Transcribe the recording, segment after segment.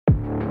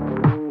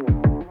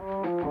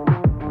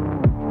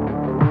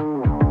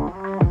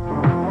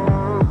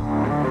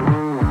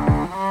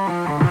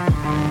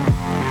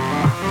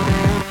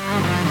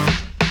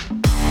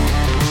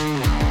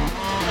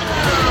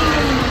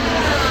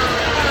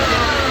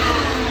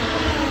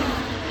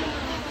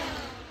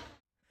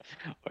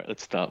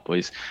Let's start,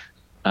 boys.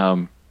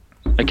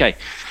 Okay.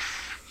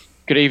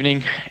 Good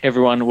evening,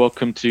 everyone.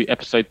 Welcome to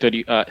episode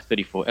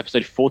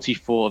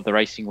 44 of the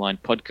Racing Line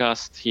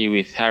podcast. Here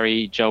with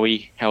Harry,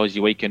 Joey. How was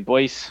your weekend,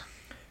 boys?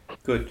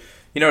 Good.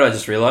 You know what I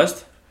just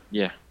realised?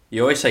 Yeah,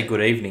 You always say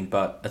good evening,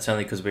 but it's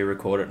only because we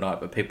record at night,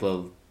 but people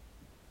are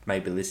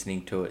maybe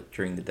listening to it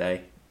during the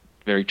day.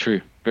 very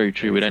true. Very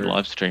true. Very We don't true.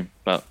 live stream,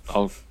 but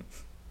I'll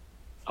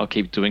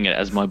keep doing it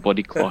as my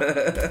body clock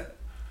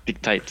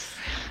dictates.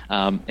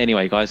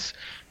 Anyway, guys,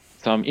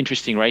 some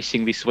interesting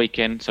racing this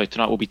weekend. So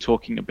tonight we'll be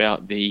talking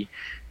about the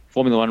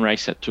Formula One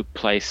race that took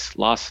place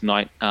last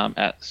night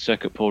at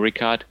Circuit Paul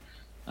Ricard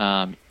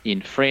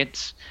in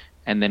France.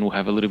 And then we'll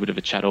have a little bit of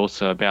a chat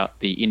also about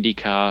the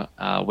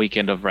Indycar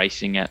weekend of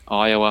racing at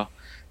Iowa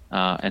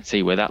and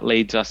see where that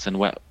leads us and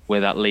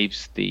where that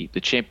leaves the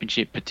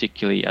championship,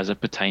 particularly as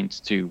it pertains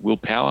to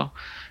willpower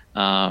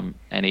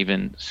and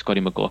even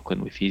Scotty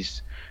McLaughlin with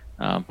his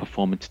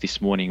performance this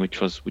morning,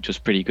 which was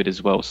pretty good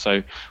as well.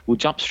 So we'll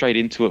jump straight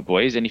into it,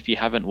 boys. And if you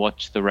haven't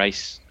watched the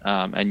race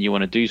and you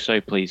want to do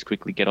so, please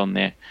quickly get on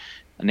there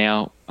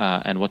now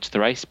and watch the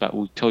race. But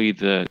we'll tell you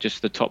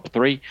just the top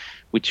three,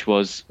 which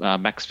was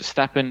Max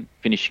Verstappen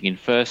finishing in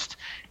first,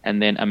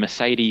 and then a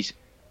Mercedes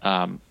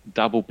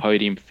double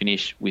podium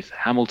finish with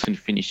Hamilton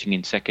finishing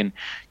in second,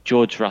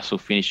 George Russell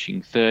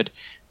finishing third,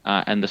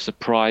 and the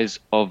surprise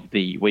of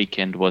the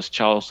weekend was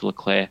Charles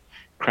Leclerc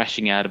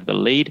crashing out of the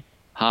lead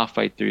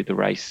halfway through the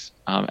race,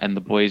 and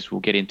the boys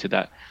will get into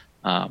that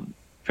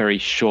very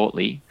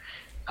shortly.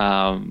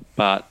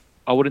 But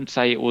I wouldn't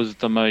say it was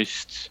the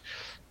most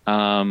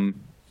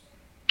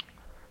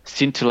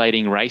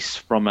scintillating race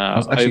from I a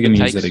was actually going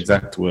to use that overtakes.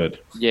 exact word.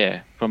 Yeah,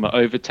 from a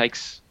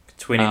overtakes.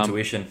 Twin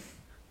intuition.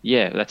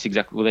 Yeah, that's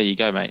exactly. Well, there you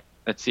go, mate.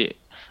 That's it.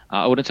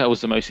 I wouldn't say it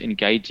was the most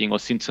engaging or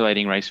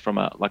scintillating race from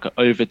an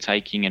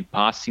overtaking and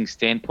passing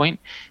standpoint,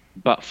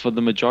 but for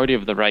the majority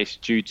of the race,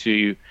 due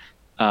to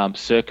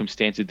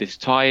circumstances with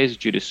tyres,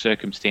 due to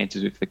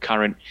circumstances with the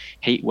current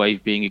heat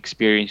wave being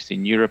experienced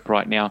in Europe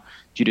right now,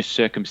 due to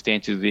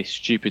circumstances with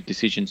stupid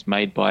decisions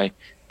made by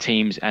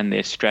teams and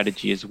their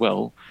strategy as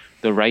well,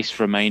 the race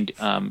remained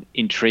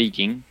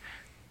intriguing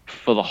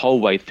for the whole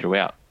way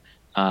throughout.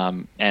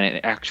 And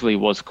it actually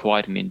was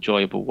quite an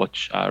enjoyable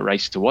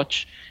race to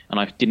watch. And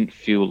I didn't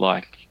feel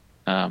like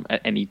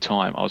at any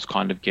time I was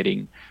kind of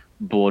getting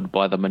bored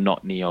by the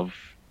monotony of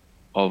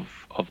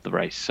the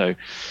race. So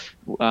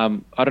I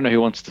don't know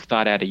who wants to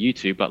start out of you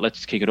two, but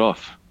let's kick it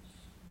off.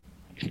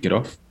 Kick it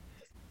off.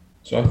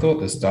 So I thought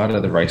the start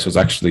of the race was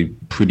actually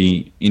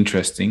pretty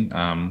interesting.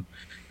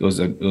 It was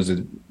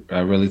a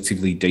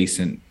relatively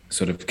decent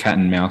sort of cat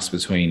and mouse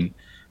between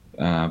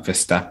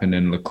Verstappen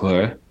and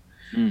Leclerc.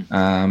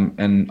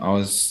 And I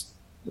was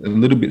a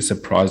little bit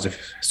surprised of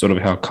sort of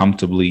how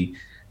comfortably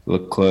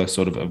Leclerc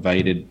sort of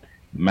evaded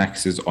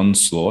Max's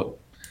onslaught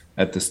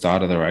at the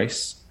start of the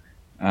race.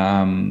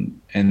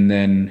 And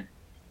then,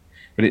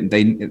 but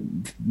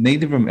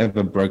neither of them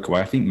ever broke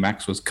away. I think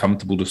Max was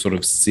comfortable to sort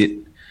of sit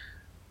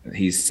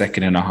his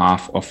second and a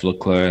half off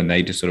Leclerc, and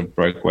they just sort of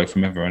broke away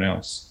from everyone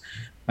else.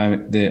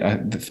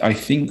 I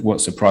think what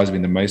surprised me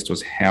the most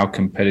was how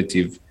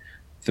competitive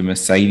the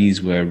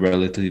Mercedes were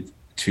relative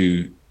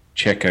to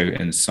Checo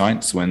and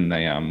Sainz when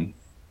they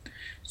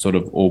sort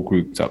of all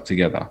grouped up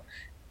together.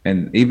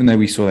 And even though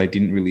we saw they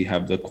didn't really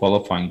have the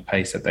qualifying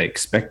pace that they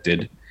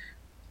expected,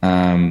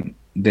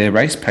 their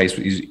race pace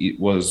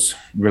was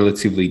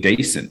relatively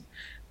decent.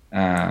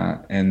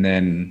 And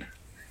then,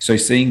 so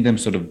seeing them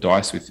sort of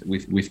dice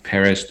with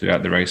Perez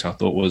throughout the race, I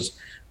thought was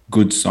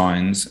good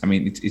signs. I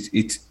mean,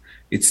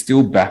 it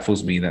still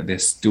baffles me that they're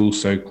still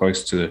so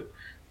close to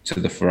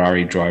the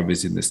Ferrari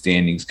drivers in the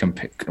standings,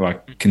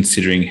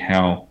 considering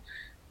how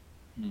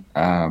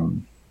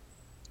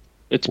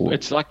It's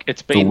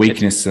the been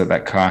weakness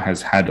that car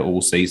has had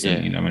all season.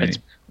 Yeah, You know what I mean?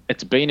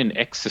 it's been an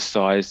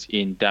exercise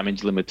in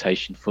damage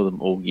limitation for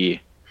them all year,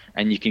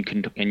 and you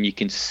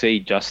can see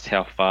just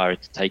how far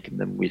it's taken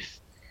them with,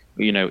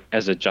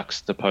 as a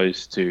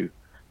juxtaposed to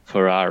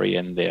Ferrari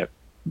and their.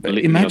 But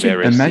their imagine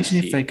races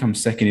if here. they come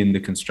second in the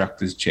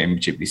constructors'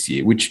 championship this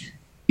year, which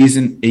is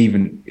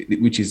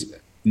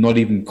not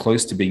even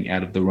close to being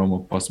out of the realm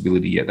of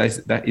possibility yet.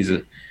 That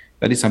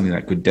is something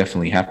that could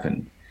definitely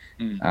happen.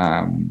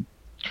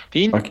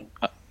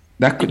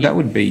 That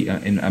would be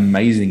an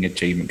amazing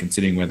achievement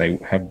considering where they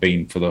have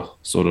been for the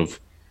sort of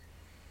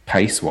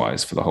pace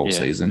wise for the whole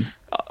season.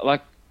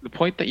 Like the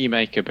point that you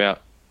make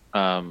about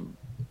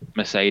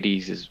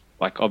Mercedes is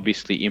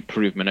obviously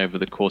improvement over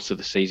the course of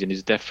the season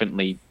is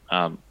definitely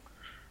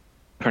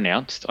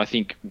pronounced. I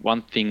think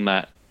one thing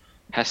that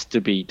has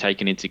to be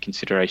taken into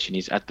consideration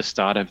is at the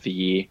start of the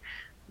year,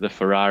 the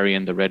Ferrari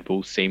and the Red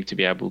Bull seemed to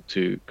be able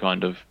to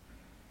kind of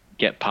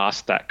get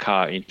past that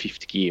car in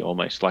fifth gear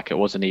almost. Like it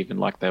wasn't even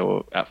like they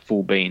were at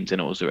full beans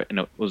and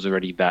it was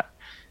already that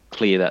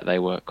clear that they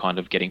were kind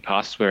of getting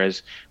past.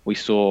 Whereas we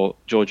saw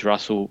George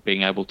Russell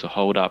being able to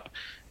hold up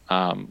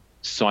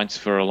Sainz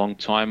for a long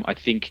time. I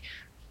think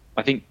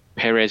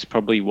Perez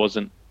probably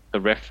wasn't the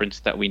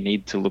reference that we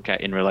need to look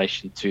at in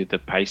relation to the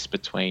pace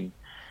between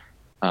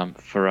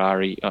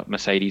Ferrari,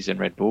 Mercedes, and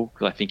Red Bull,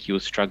 because I think he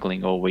was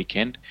struggling all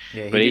weekend.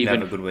 Yeah, he But didn't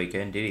even have a good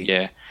weekend, did he?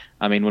 yeah,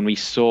 I mean when we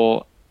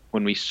saw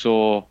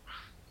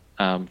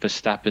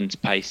Verstappen's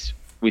pace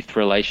with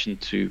relation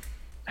to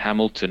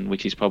Hamilton,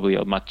 which is probably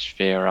a much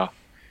fairer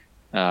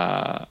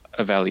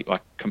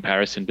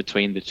comparison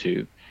between the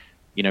two.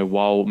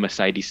 While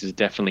Mercedes has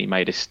definitely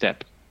made a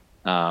step,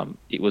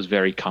 it was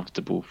very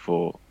comfortable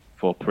for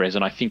Perez,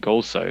 and I think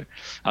also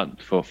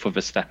for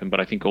Verstappen. But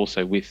I think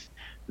also with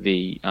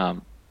the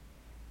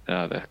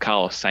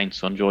Carlos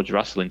Sainz on George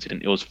Russell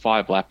incident, it was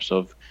 5 laps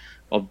of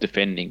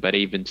defending, but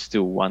even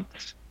still,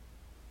 once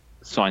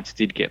Sainz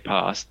did get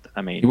past,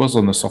 I mean, He was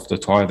on the softer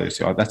tyre though,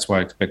 so that's why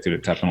I expected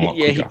it to happen a lot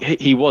quicker.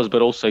 he was,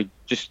 but also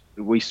just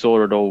we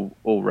saw it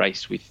all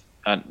race with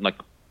like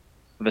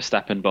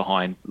Verstappen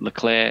behind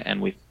Leclerc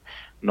and with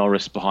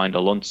Norris behind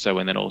Alonso,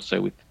 and then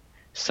also with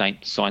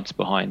Sainz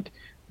behind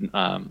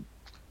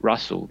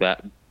Russell.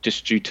 That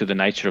just due to the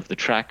nature of the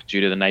track,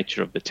 due to the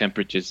nature of the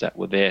temperatures that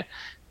were there,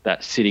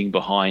 that sitting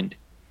behind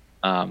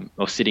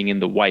or sitting in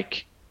the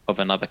wake of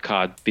another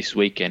car this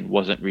weekend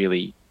wasn't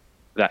really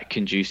that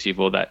conducive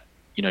or that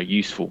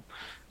useful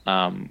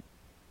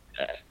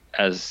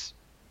as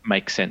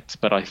makes sense.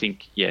 But I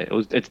think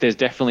there's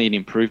definitely an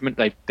improvement.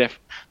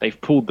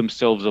 They've pulled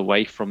themselves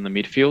away from the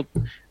midfield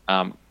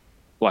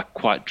like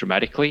quite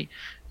dramatically,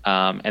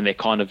 and they're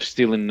kind of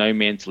still in no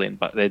man's land,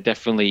 but they're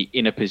definitely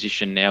in a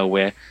position now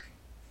where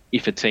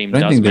if a team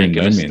does make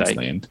a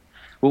mistake,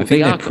 well, I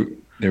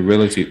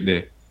think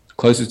they're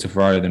closer to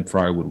Ferrari than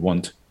Ferrari would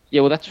want.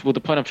 Yeah, well, the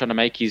point I'm trying to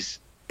make is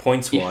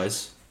points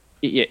wise.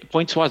 Yeah,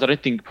 points wise, I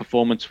don't think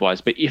performance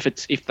wise, but if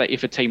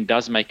a team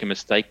does make a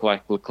mistake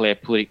like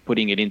Leclerc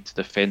putting it into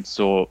the fence,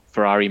 or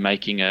Ferrari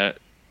making a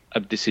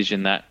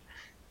decision that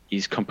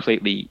is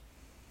completely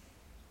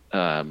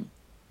all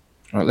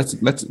right,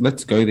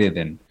 let's go there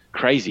then.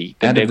 Crazy,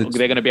 then they're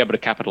going to be able to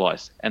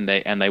capitalize, and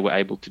they were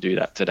able to do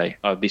that today,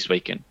 this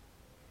weekend.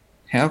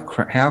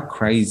 How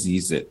crazy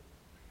is it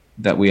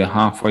that we are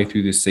halfway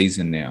through the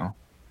season now,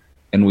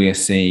 and we are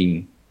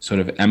seeing sort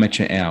of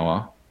amateur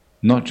hour,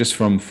 not just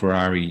from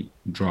Ferrari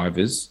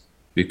drivers,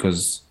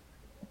 because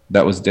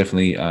that was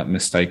definitely a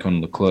mistake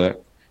on Leclerc,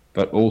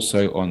 but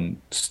also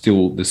on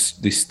still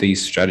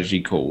these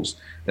strategy calls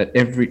that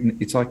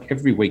it's like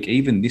every week,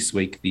 even this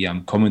week, the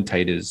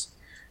commentators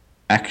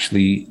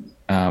actually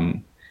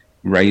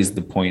raised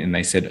the point and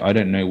they said, I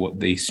don't know what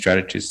these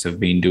strategists have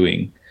been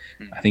doing.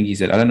 I think he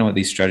said, I don't know what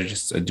these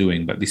strategists are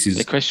doing, but this is...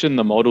 They question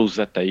the models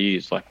that they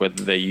use, like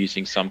whether they're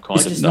using some kind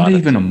of data. It's not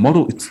even a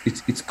model.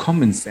 It's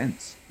common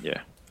sense. Yeah.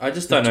 I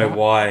just don't know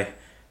why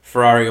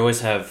Ferrari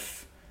always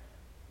have...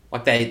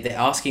 Like, they're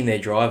asking their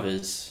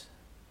drivers,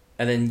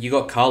 and then you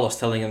got Carlos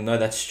telling them, no,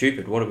 that's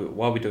stupid. Why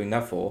are we doing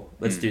that for?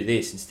 Let's do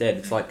this instead.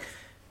 It's like,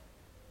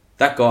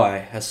 that guy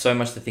has so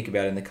much to think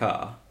about in the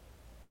car.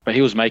 But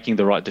he was making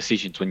the right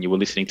decisions when you were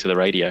listening to the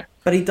radio.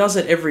 But he does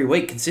it every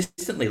week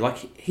consistently.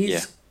 Like,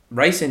 his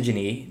race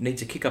engineer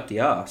needs to kick up the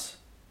arse.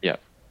 Yeah.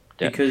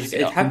 Because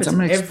it happens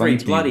every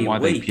bloody why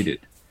week. They pitted.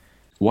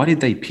 Why did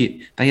they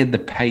pit? They had the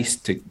pace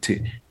to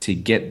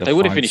get the 5 seconds. They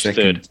would have finished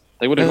third.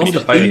 They would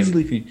have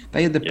easily.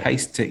 They had the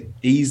pace to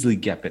easily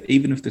gap it.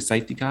 Even if the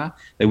safety car,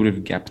 they would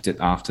have gapped it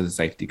after the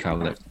safety car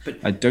left. But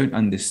I don't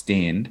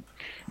understand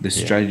the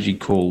strategy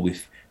call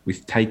with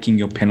taking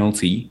your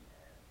penalty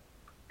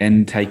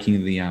and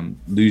taking the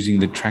losing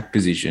the track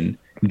position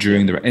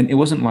during the, and it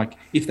wasn't like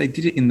if they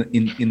did it in the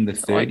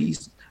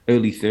 30s,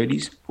 early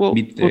 30s,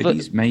 mid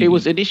 30s, maybe. It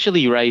was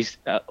initially raised,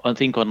 I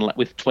think,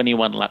 with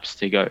 21 laps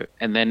to go,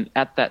 and then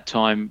at that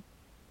time,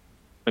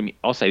 I mean,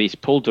 I'll say this: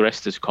 Paul di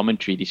Resta's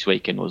commentary this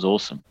weekend was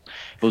awesome.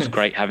 It was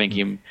great having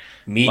him.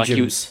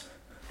 Mediums.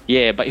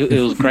 But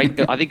it was great.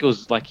 I think it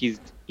was like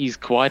he's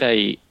quite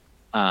a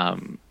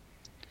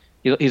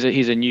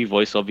he's a new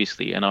voice,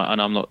 obviously, and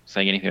I'm not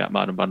saying anything about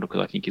Martin Brundle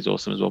because I think he's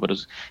awesome as well. But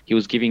he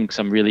was giving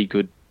some really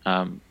good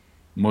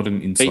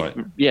modern insight.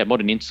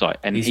 Modern insight,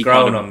 and he's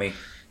growing on me.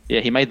 Yeah,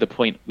 he made the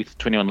point with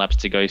 21 laps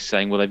to go,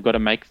 saying, well, they've got to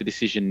make the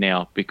decision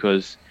now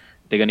because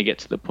they're going to get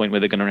to the point where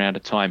they're going to run out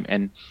of time.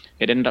 And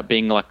it ended up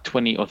being like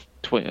 20 or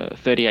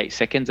 38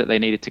 seconds that they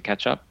needed to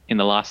catch up in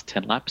the last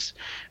 10 laps.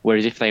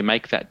 Whereas if they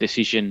make that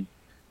decision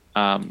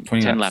 10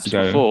 laps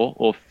before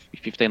or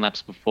 15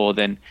 laps before,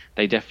 then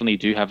they definitely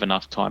do have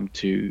enough time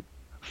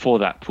for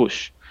that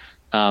push.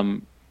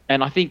 And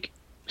I think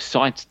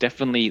Sainz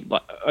definitely,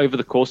 like, over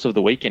the course of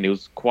the weekend, it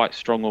was quite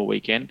strong all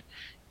weekend.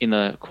 In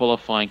the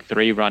qualifying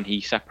 3 run, he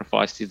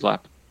sacrificed his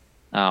lap,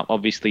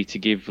 obviously to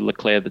give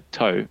Leclerc the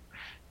tow.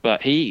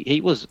 But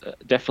he was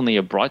definitely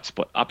a bright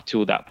spot up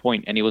till that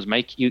point, and he was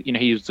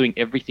he was doing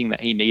everything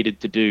that he needed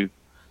to do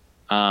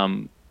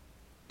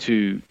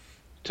to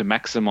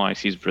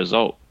maximize his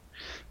result.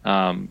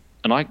 And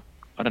I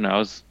don't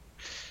know,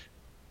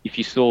 if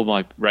you saw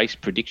my race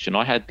prediction,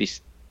 I had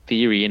this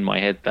theory in my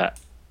head that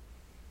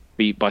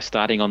by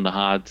starting on the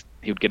hards,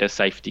 he would get a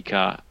safety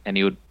car and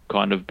he would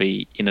kind of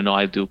be in an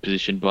ideal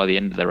position by the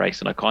end of the race.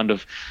 And I kind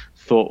of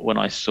thought when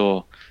I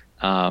saw,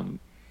 I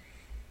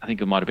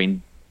think it might have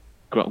been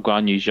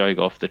Guan Yu Zhou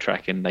go off the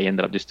track, and they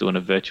ended up just doing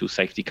a virtual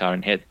safety car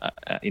and head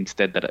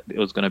instead. That it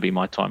was going to be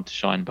my time to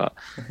shine, but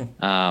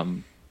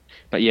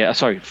yeah,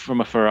 sorry.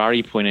 From a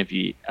Ferrari point of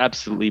view,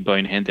 absolutely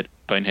boneheaded.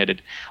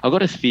 I've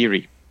got a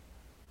theory,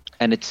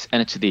 and it's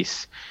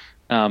this.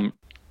 I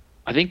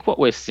think what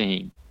we're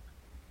seeing,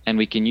 and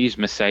we can use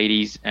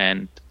Mercedes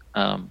and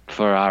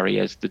Ferrari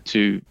as the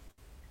two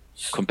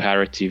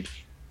comparative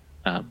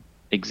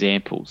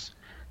examples,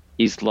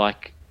 is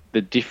like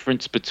the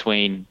difference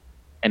between,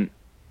 and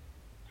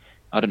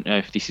I don't know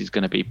if this is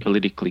going to be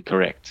politically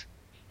correct,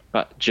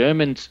 but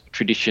Germans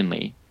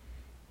traditionally,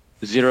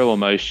 zero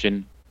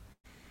emotion,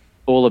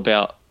 all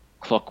about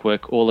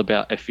clockwork, all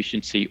about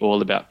efficiency,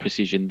 all about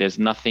precision. There's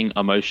nothing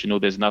emotional,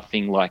 there's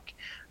nothing like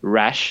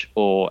rash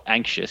or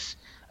anxious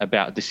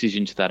about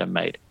decisions that are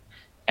made.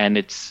 And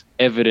it's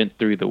evident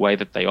through the way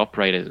that they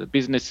operate as a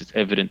business. It's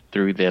evident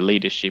through their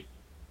leadership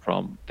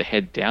from the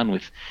head down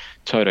with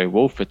Toto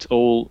Wolff. It's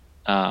all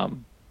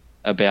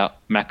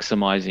about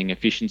maximizing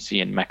efficiency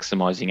and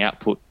maximizing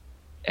output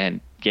and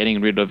getting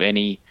rid of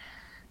any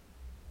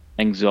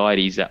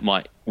anxieties that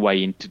might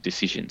weigh into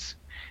decisions.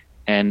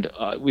 And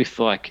with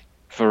like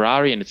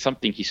Ferrari, and it's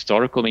something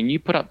historical. I mean, you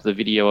put up the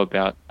video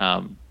about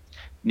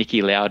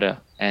Niki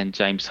Lauda and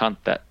James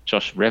Hunt that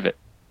Josh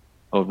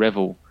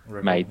Revel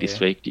made this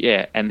week.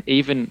 Yeah, and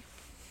even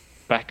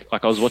back,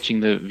 like I was watching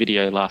the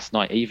video last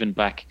night, even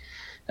back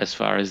as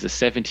far as the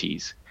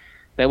 70s,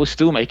 they were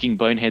still making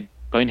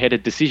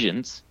boneheaded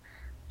decisions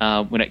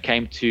when it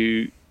came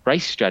to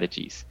race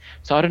strategies.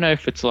 So I don't know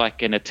if it's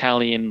like an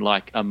Italian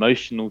like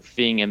emotional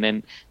thing, and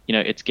then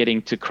it's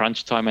getting to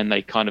crunch time and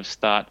they kind of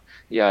start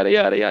yada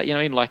yada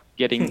yada, like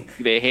getting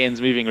their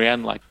hands moving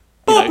around like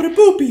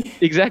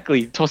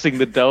exactly, tossing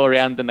the dough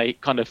around, and they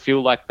kind of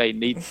feel like they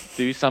need to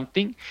do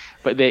something,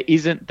 but there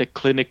isn't the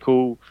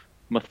clinical,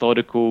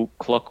 methodical,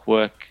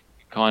 clockwork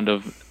kind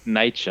of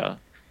nature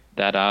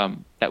that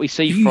we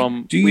see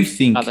from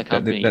other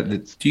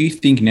companies. Do you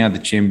think now the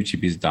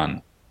championship is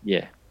done?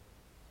 Yeah,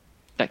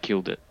 that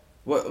killed it.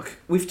 Well,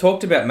 we've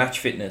talked about match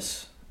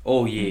fitness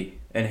all year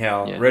and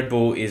how Red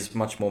Bull is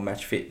much more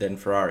match fit than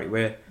Ferrari.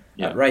 We're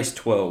at race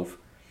 12.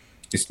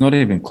 It's not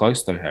even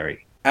close though,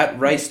 Harry. At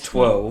race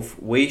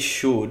 12, we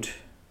should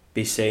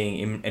be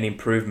seeing an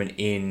improvement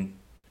in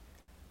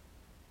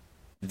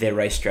their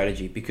race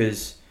strategy,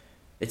 because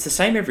it's the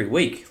same every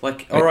week.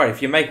 Like, all right,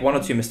 if you make one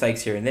or two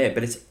mistakes here and there,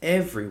 but it's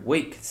every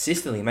week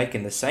consistently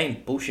making the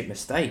same bullshit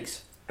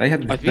mistakes. They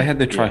had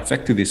the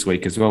trifecta this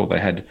week as well. They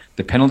had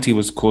the penalty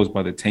was caused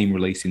by the team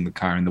releasing the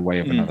car in the way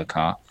of another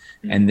car,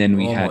 and then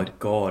we had my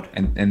God,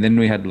 and then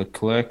we had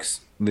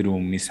Leclerc's little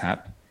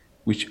mishap,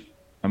 which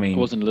I mean, it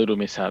wasn't a little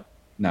mishap.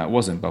 No, it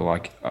wasn't. But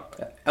like,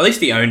 at least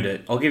he owned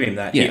it. I'll give him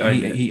that. Yeah,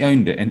 he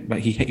owned it, but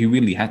he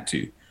really had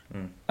to.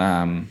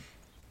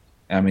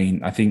 I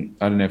mean, I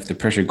don't know if the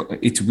pressure.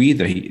 It's weird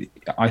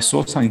though. I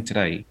saw something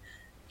today.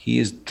 He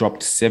has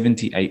dropped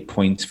 78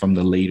 points from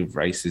the lead of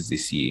races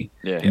this year,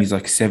 and he's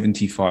like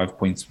 75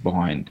 points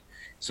behind.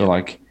 So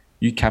like,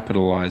 you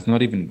capitalize,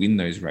 not even win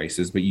those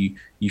races, but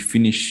you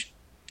finish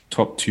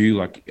top two,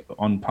 like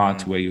on par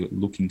to where you're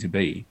looking to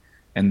be,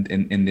 and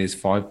there's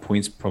 5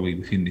 points probably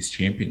within this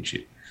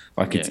championship.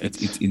 Like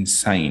it's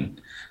insane.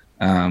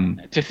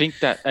 To think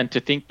that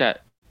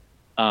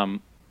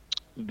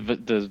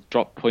the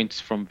drop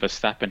points from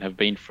Verstappen have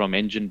been from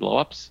engine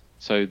blowups.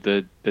 So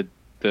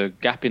the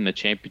gap in the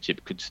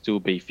championship could still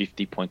be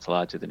 50 points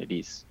larger than it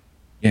is.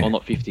 Yeah. Well,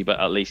 not 50, but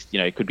at least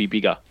it could be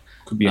bigger.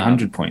 Could be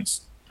 100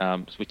 points.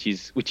 Which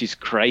is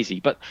crazy.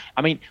 But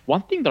I mean,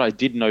 one thing that I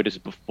did notice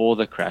before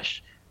the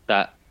crash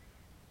that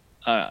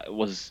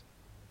was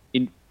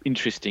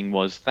interesting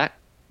was that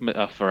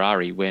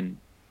Ferrari, when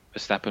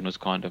Verstappen was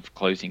kind of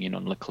closing in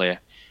on Leclerc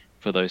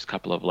for those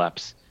couple of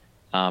laps,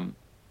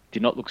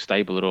 did not look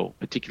stable at all,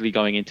 particularly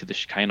going into the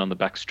chicane on the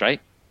back straight.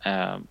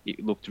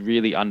 It looked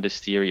really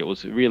understeery. It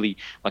was really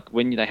like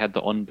when they had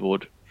the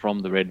onboard from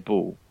the Red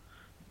Bull,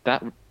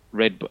 that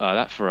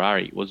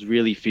Ferrari was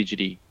really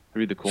fidgety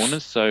through the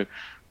corners. So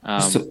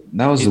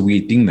that was a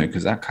weird thing though,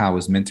 because that car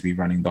was meant to be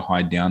running the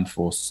high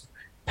downforce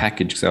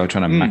package because they were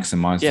trying to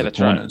maximize the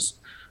corners.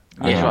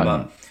 Right.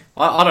 But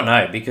I don't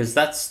know, because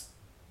that's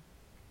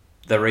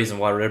the reason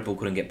why Red Bull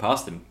couldn't get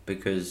past them,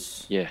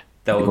 because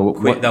they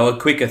were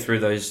quicker through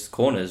those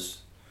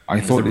corners.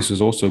 I thought this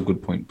was also a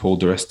good point Paul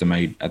di Resta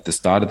made at the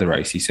start of the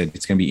race. He said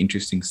it's going to be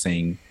interesting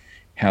seeing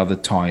how the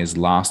tyres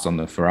last on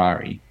the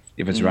Ferrari.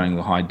 If it's running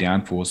the high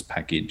downforce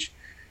package,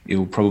 it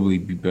will probably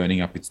be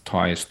burning up its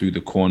tyres through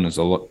the corners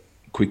a lot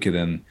quicker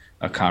than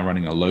a car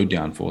running a low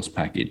downforce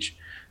package.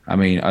 I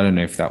mean, I don't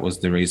know if that was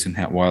the reason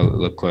why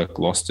Leclerc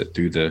lost it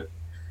through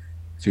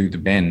the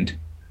bend.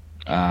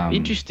 The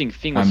interesting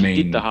thing was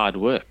he did the hard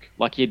work.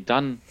 Like he'd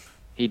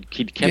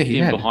kept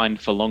him behind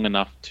for long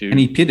enough to, and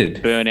he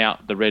pitted, burn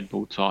out the Red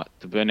Bull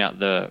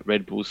the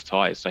Red Bull's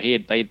tyres. So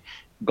they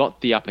got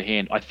the upper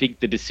hand. I think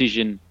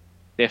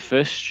their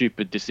first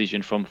stupid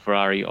decision from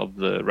Ferrari of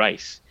the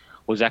race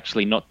was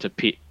actually not to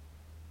pit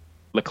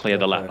Leclerc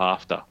the lap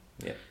after.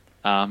 Yeah.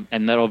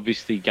 And that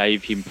obviously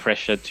gave him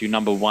pressure to,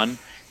 number one,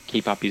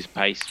 keep up his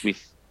pace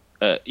with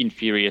a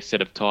inferior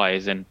set of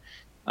tires, and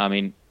I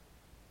mean,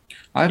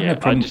 I have yeah, no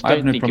problem. just I have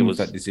don't no think it problem with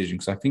was. that decision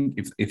because I think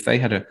if they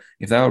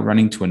were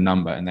running to a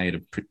number and they had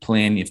a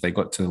plan if they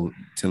got to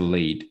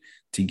lead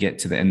to get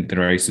to the end of the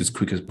race as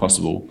quick as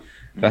possible,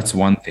 that's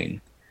one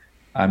thing.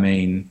 I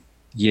mean,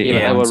 yeah, Yeah, in but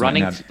they were hindsight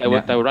running.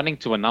 now, They were running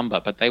to a number,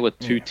 but they were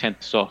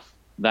 2/10 off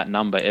that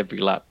number every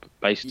lap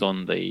based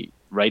on the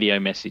radio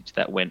message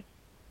that went.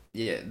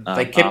 Yeah,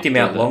 they kept him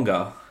after out the-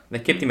 longer. They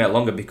kept him out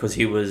longer because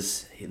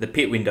the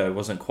pit window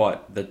wasn't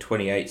quite the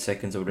 28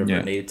 seconds or whatever Yeah.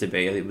 it needed to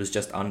be. It was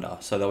just under.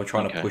 So they were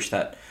trying to Okay. push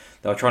that.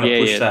 They were trying to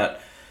push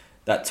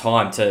that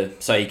time to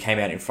so he came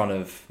out in front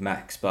of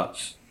Max,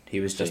 but he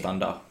was just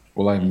under.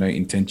 well, I have no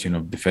intention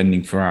of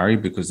defending Ferrari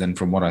because then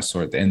from what I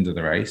saw at the end of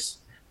the race,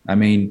 I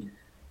mean,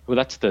 Well,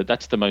 that's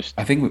the most.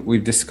 I think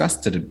we've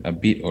discussed it a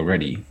bit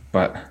already,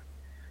 but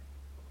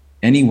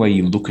any way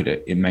you look at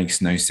it, it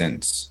makes no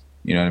sense.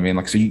 You know what I mean?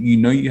 Like, so you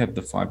know you have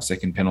the 5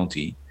 second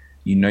penalty.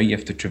 You know you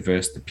have to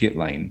traverse the pit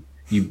lane.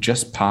 You've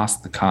just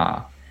passed the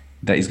car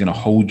that is going to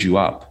hold you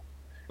up.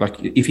 Like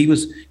if he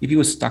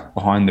was stuck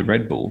behind the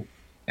Red Bull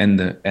and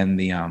the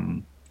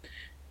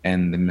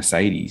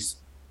Mercedes,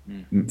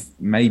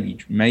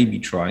 maybe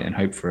try and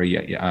hope for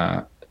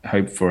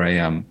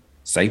a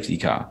safety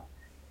car.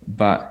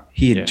 But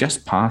he had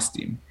just passed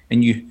him,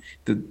 and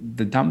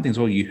the dumb thing as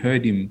well, you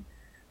heard him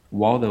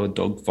while they were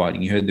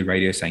dogfighting. You heard the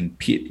radio saying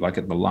 "pit" like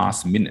at the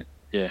last minute.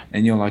 Yeah,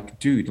 And you're like,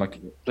 dude, like,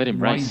 let him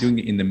why race. are you doing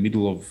it in the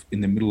middle of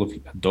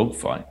a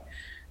dogfight?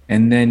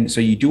 And then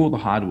so you do all the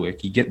hard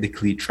work, you get the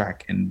clear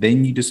track, and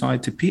then you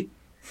decide to pit.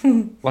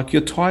 Like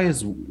your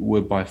tires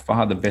were by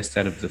far the best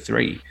out of the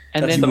three.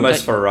 And That's then the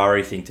most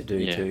Ferrari thing to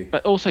do too.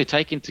 But also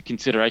take into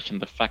consideration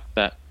the fact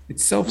that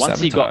It's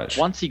self-sabotage.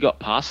 once he got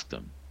past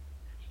them,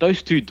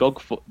 those two dog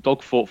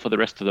fought for the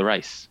rest of the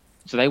race.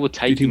 So they were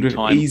taking have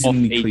time off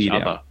easily each cleared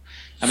other. out.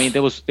 I mean,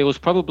 there was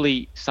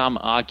probably some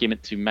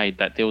argument to be made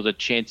that there was a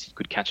chance he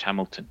could catch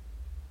Hamilton,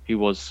 who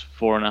was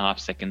 4.5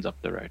 seconds up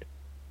the road.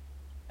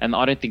 And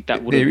I don't think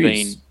that would have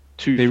been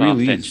too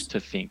far-fetched to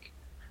think.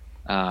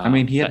 I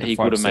mean, he had the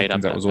 5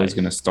 seconds that was always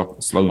going to slow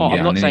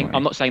him down.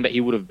 I'm not saying that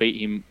he would have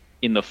beat him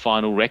in the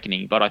final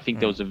reckoning, but I think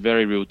there was a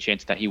very real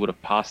chance that he would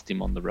have passed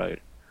him on the road.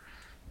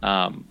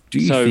 Do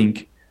you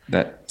think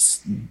that?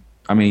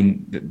 I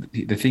mean,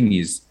 the thing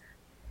is,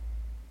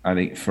 I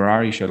think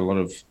Ferrari showed a lot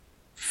of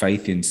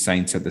faith in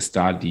Sainz at the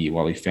start of the year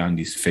while he found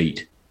his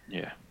feet.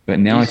 Yeah. But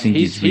now I think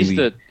he's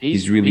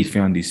really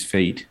found his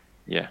feet.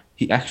 Yeah.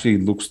 He actually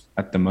looks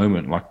at the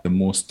moment like the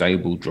more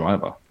stable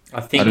driver.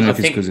 I don't know if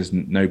it's because there's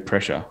no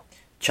pressure.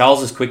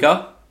 Charles is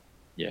quicker.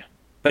 Yeah.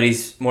 But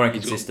he's more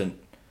inconsistent.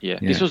 Yeah.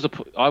 This was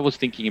I was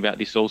thinking about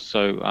this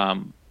also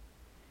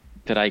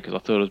today because I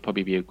thought it would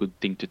probably be a good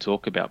thing to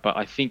talk about. But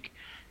I think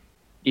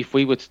if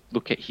we were to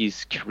look at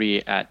his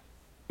career at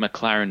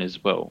McLaren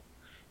as well,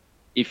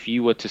 if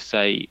you were to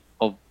say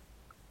of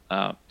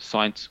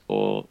Sainz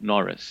or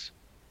Norris,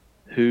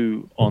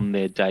 who on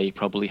their day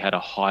probably had a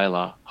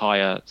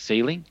higher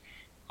ceiling,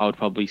 I would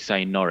probably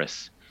say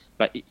Norris.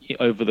 But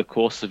over the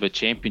course of a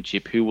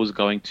championship, who was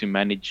going to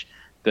manage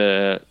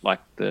the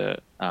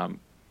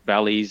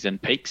valleys and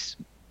peaks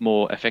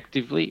more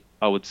effectively?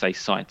 I would say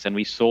Sainz. And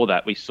we saw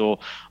that. We saw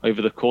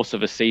over the course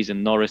of a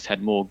season, Norris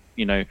had more,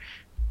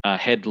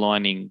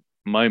 headlining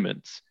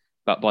moments.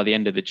 But by the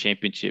end of the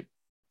championship,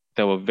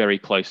 they were very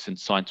close and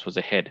Sainz was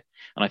ahead.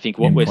 And I think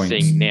what we're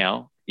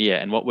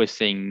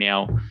seeing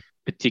now,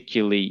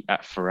 particularly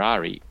at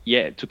Ferrari,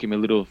 it took him a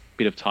little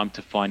bit of time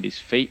to find his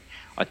feet.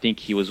 I think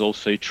he was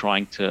also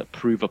trying to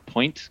prove a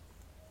point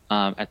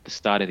at the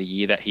start of the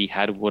year that he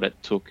had what it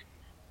took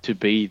to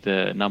be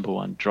the number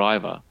one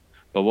driver.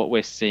 But what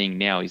we're seeing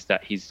now is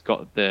that he's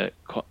got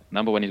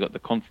number one, he's got the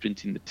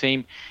confidence in the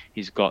team.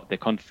 He's got the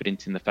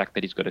confidence in the fact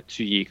that he's got a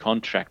 2-year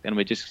contract. And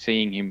we're just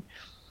seeing him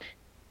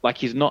like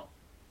he's not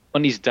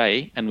on his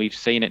day, and we've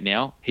seen it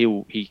now,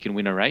 he can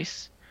win a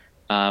race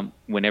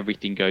when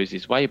everything goes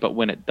his way. But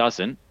when it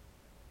doesn't,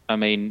 I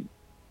mean,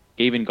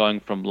 even going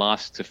from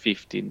last to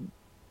fifth in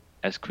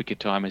as quick a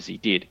time as he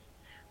did,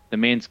 the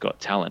man's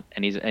got talent,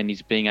 and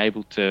he's being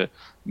able to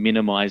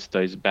minimize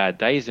those bad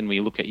days. And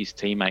we look at his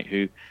teammate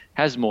who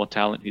has more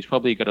talent, who's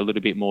probably got a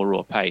little bit more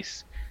raw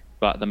pace,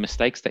 but the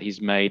mistakes that he's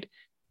made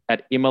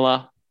at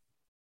Imola,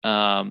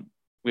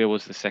 where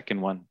was the second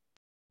one?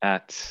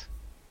 At Spain?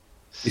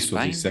 This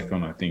was his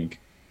second, I think.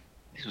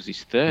 This was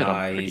his third.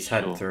 No, he's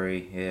had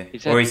 3, yeah.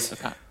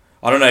 Okay.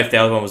 I don't know if the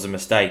other one was a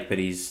mistake, but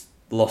he's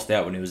lost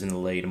out when he was in the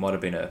lead. It might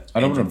have been I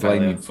don't want to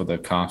blame him for the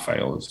car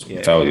failures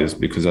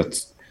because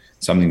that's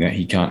something that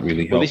he can't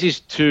really help. Well, this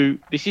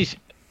is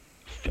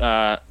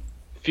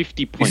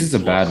 50 points. This is a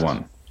bad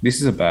one. This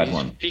is a bad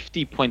one.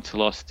 50 points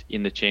lost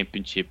in the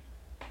championship.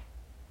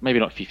 Maybe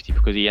not 50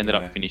 because he ended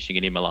up finishing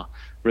in Imola.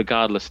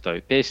 Regardless,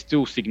 though, there's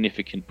still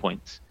significant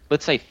points.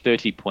 Let's say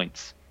 30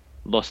 points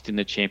lost in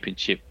the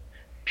championship,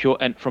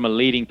 and from a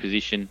leading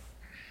position,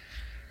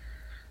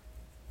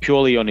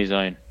 purely on his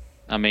own.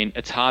 I mean,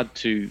 it's hard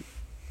to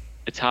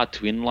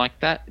win like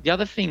that. The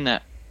other thing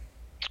that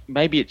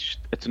maybe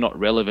it's not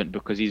relevant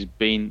because he's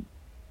been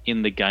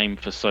in the game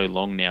for so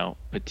long now,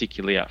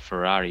 particularly at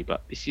Ferrari,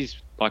 but this is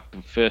like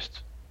the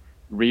first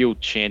real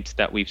chance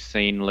that we've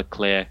seen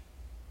Leclerc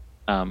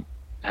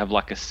have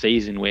like a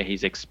season where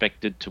he's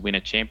expected to win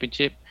a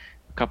championship.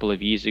 A couple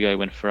of years ago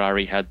when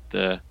Ferrari had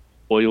the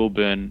oil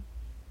burn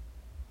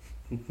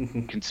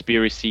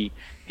conspiracy,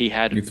 he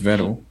had With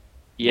Vettel.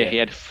 yeah, he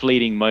had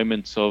fleeting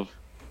moments of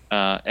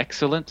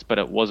excellence, but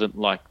it wasn't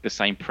like the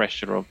same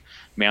pressure of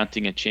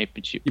mounting a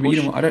championship Yeah, but push.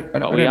 you know what? I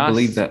don't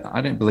believe that. I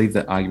don't believe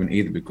that argument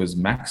either, because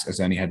Max has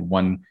only had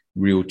one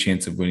real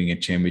chance of winning a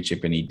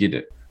championship, and he did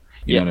it.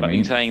 You know what I mean?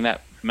 In saying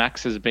that,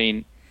 Max has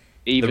been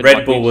The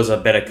Red Bull was a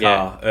better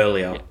car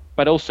earlier. Yeah.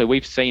 But also,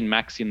 we've seen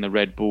Max in the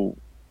Red Bull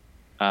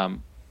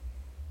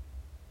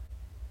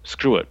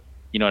screw it.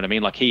 You know what I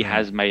mean? Like, he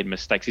has made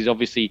mistakes. He's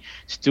obviously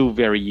still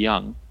very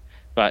young,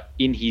 but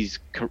in his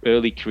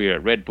early career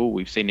at Red Bull,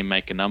 we've seen him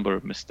make a number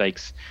of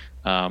mistakes.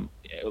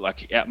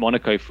 Like at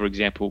Monaco, for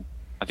example,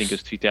 I think it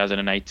was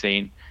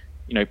 2018,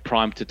 you know,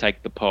 primed to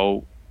take the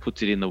pole,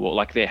 puts it in the wall.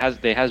 Like, there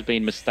has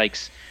been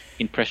mistakes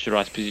in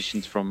pressurized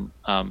positions from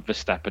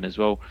Verstappen as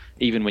well.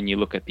 Even when you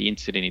look at the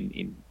incident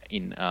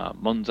in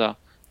Monza.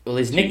 Well,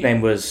 his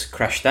nickname was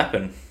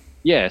Crashtappen.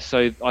 Yeah,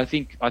 so I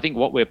think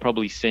what we're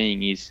probably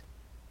seeing is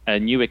a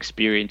new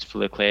experience for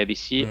Leclerc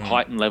this year,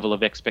 heightened level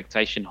of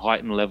expectation,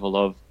 heightened level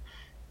of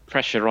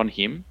pressure on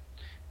him,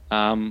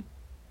 and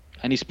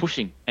he's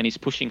pushing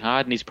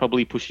hard, and he's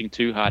probably pushing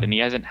too hard, and he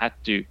hasn't had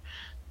to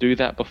do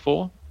that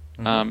before,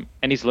 and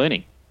he's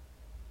learning.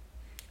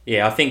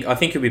 Yeah, I think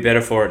it'll be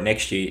better for it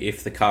next year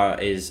if the car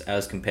is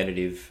as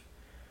competitive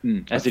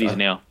as it is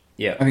now.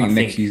 Yeah, I think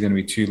next year's going to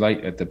be too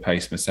late at the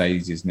pace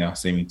Mercedes is now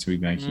seeming to be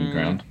making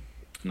ground.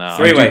 No,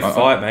 three-way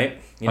fight, mate.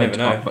 You never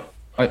know.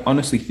 I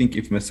honestly think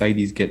if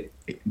Mercedes get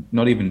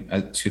not even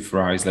to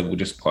Ferrari's level,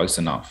 just close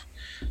enough,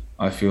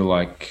 I feel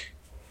like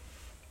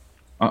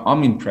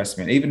I'm impressed,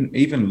 man.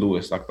 Even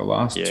Lewis, like the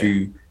last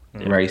two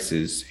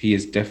races, he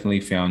has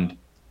definitely found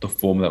the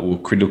form that we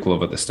were critical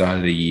of at the start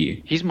of the year.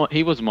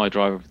 He was my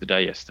driver of the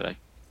day yesterday.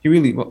 He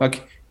really,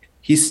 like,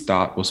 his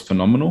start was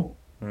phenomenal.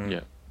 Yeah.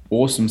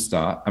 Awesome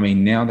start. I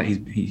mean, now that I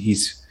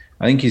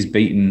think he's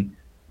beaten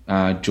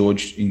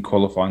George in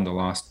qualifying the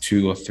last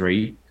 2 or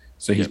 3.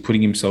 So he's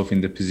putting himself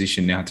in the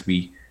position now to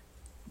be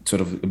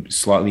sort of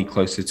slightly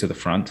closer to the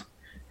front.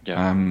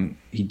 Yeah.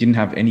 He didn't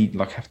have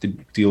to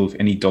deal with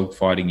any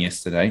dogfighting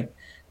yesterday.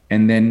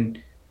 And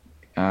then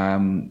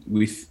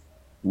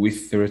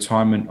with the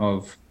retirement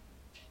of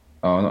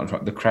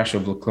the crash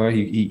of Leclerc,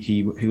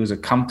 he was a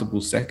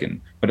comfortable second.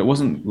 But it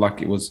wasn't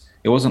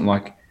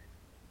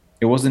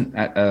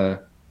at a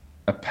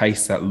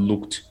pace that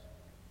looked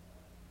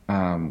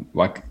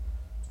like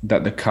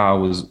that the car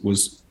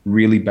was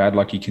really bad.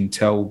 Like, you can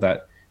tell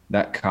that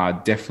car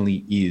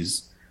definitely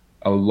is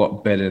a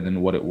lot better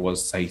than what it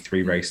was, say,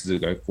 3 races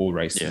ago, 4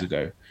 races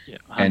ago. Yeah,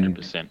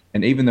 100%.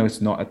 And even though it's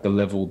not at the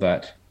level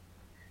that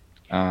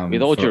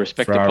with all due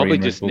respect, Ferrari it probably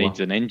just needs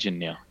an engine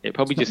now. It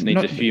probably just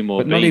needs a few more.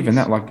 But not even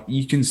that. Like,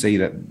 you can see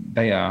that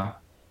they're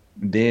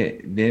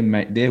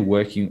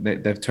working.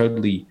 They've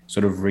totally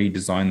sort of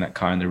redesigned that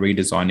car, and they're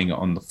redesigning it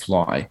on the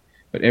fly.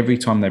 But every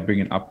time they bring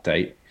an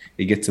update,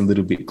 it gets a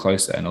little bit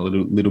closer and a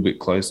little bit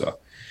closer.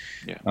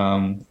 Yeah.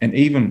 And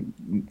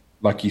even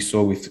like you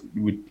saw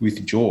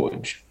with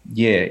George,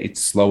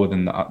 it's slower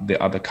than the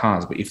other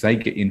cars. But if they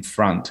get in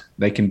front,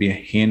 they can be a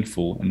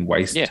handful and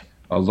waste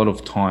a lot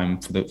of time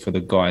for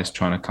the guys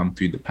trying to come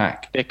through the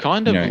pack. They're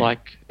kind of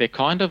like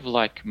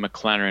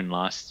McLaren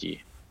last year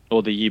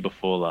or the year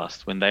before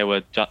last, when they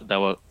were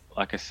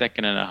like a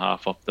second and a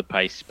half off the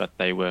pace, but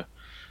they were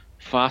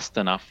fast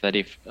enough that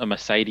if a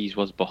Mercedes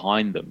was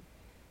behind them,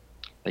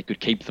 they could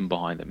keep them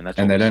behind them,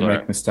 and they don't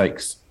make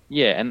mistakes.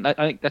 Yeah, and I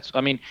think that's.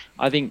 I mean,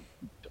 I think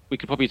we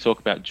could probably talk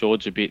about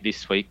George a bit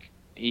this week.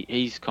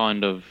 He's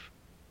kind of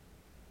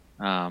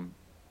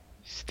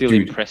still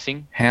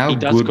impressing. He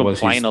does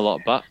complain a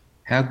lot, but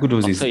how good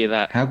was I'll tell you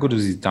that. How good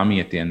was his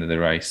dummy at the end of the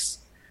race?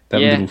 That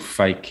little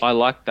fake. I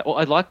liked that. Well,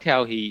 I liked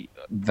how the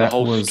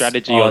whole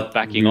strategy of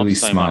backing really off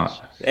so smart.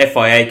 much. The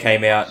FIA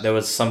came out. There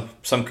was some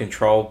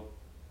control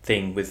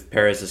thing with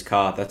Perez's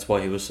car. That's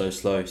why he was so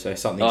slow. So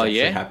something actually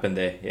happened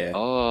there. Yeah.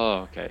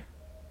 Oh, okay.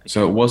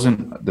 So it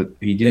wasn't that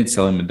he didn't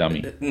sell him a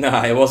dummy.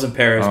 No, it wasn't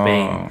Perez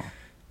being.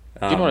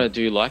 Do you know what I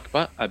do like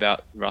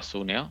about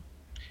Russell now?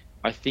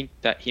 I think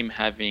that him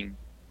having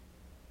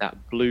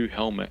that blue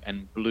helmet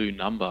and blue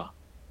number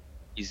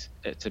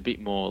it's a bit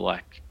more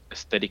like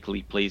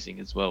aesthetically pleasing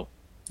as well.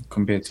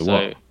 Compared to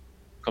what?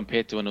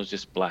 Compared to when it was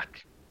just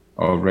black.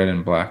 Oh, red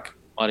and black.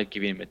 I'd have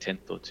given him a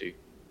 10th or 2.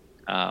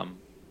 But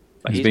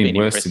he's been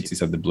worse impressive since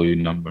he's had the blue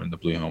number and the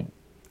blue helmet.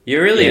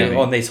 You're really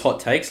on these hot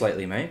takes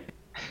lately, mate.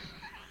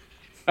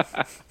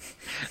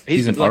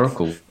 He's an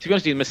oracle. To be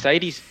honest with you,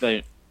 Mercedes,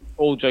 though,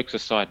 all jokes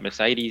aside,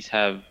 Mercedes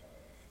have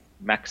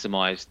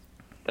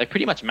they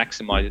pretty much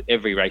maximized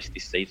every race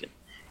this season.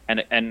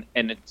 And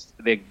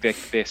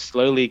they're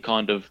slowly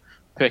kind of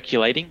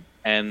percolating,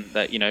 and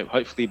that, you know,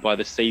 hopefully by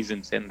the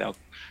season's end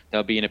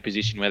they'll be in a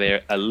position where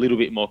they're a little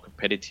bit more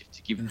competitive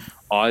to give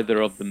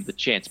either of them the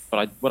chance.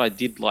 But what I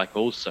did like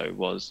also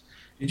was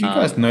Did you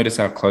guys notice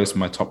how close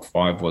my top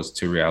 5 was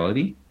to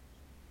reality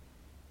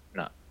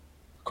No.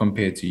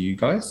 compared to you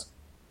guys?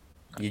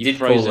 You You're did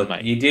frozen, call it.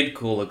 mate. You did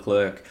call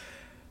Leclerc,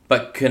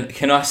 but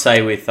can I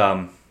say with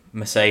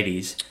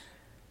Mercedes,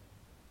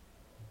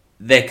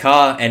 their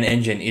car and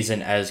engine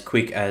isn't as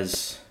quick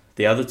as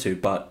the other two,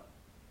 but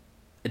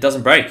it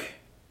doesn't break.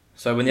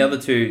 So when the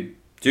other two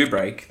do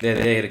break, they're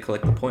there to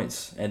collect the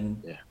points.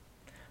 And Yeah.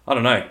 I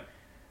don't know.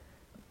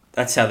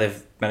 That's how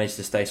they've managed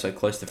to stay so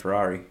close to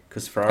Ferrari,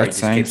 because Ferrari That's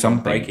just saying keeps on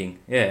something. breaking.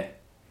 Yeah,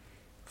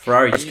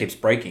 Ferrari just Yeah. keeps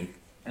breaking.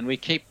 And we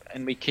keep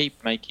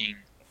making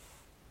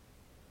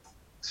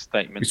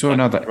statements. We saw like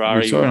another-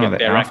 Ferrari we saw will another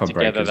get their alpha act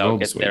break together. as They'll well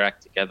get this their week.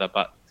 act together.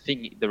 But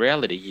the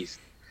reality is,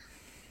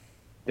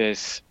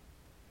 there's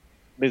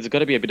got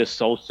to be a bit of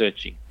soul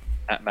searching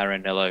at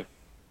Maranello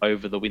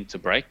over the winter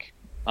break,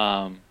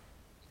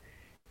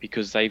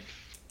 because they've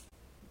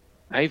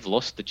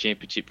lost the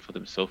championship for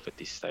themselves at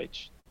this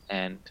stage,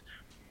 and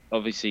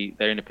obviously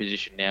they're in a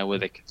position now where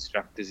their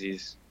constructors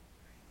is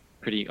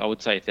pretty. I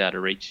would say it's out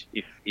of reach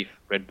if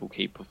Red Bull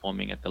keep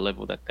performing at the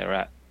level that they're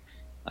at.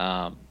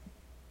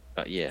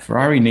 But yeah,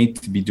 Ferrari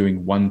needs to be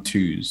doing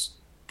 1-2s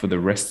for the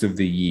rest of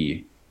the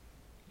year,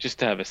 just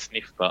to have a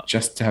sniff. But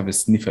just to have a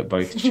sniff at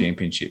both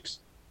championships.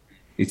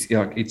 It's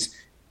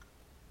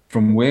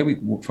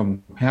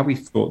from how we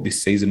thought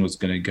this season was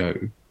going to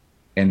go,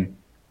 and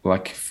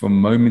like for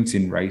moments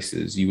in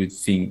races, you would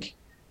think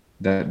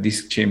that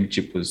this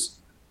championship was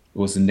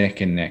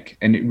neck and neck,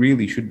 and it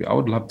really should be. I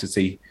would love to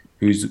see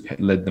who's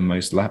led the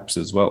most laps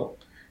as well,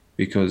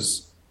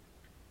 because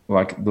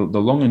like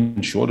the long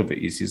and short of it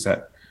is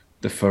that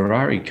the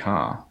Ferrari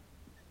car,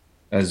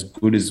 as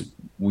good as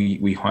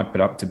we hype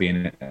it up to be,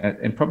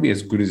 and probably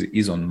as good as it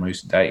is on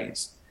most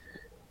days,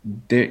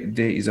 there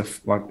is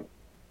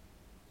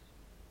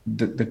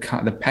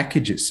the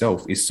package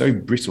itself is so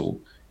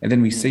brittle, and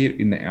then we see it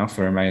in the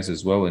Alfa Romeos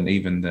as well, and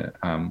even the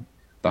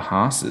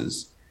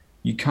Haas's.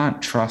 You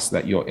can't trust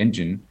that your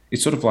engine.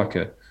 It's sort of like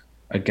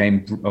a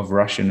game of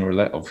Russian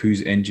roulette of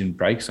whose engine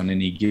breaks on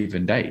any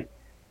given day.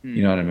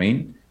 You know what I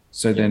mean?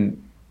 So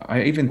then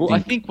I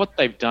think what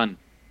they've done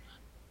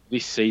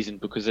this season,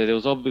 because there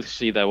was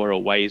obviously they were a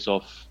ways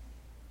off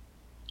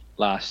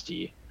last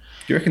year.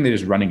 Do you reckon they're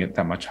just running it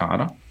that much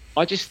harder?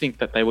 I just think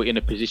that they were in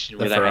a position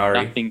where Ferrari. they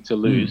had nothing to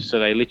lose, so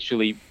they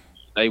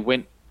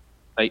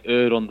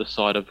erred on the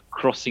side of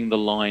crossing the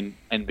line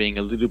and being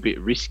a little bit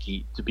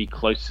risky to be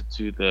closer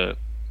to the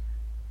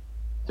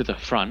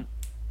front.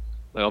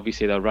 Like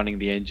obviously they're running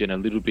the engine a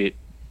little bit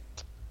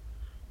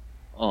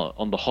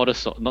on the hotter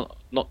side, not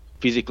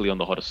physically on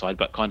the hotter side,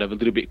 but kind of a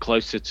little bit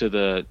closer to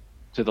the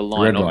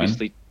line. Red line.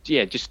 Obviously,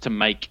 yeah, just to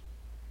make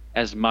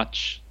as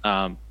much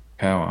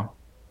Power.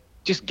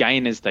 just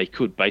gain as they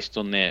could based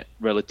on their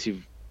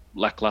relative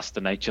lackluster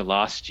nature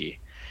last year.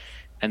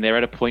 And they're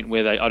at a point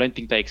where I don't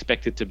think they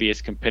expected to be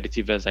as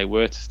competitive as they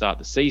were to start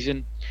the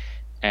season.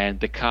 And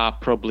the car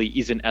probably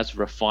isn't as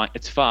refined.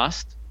 It's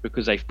fast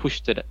because they've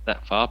pushed it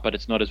that far, but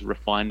it's not as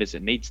refined as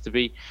it needs to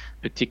be,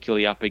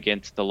 particularly up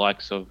against the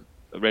likes of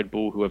Red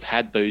Bull, who have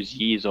had those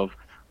years of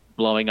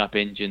blowing up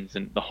engines,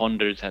 and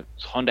Honda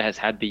has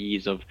had the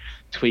years of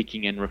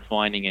tweaking and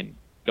refining and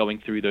going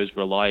through those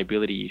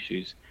reliability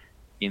issues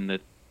in the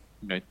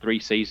 3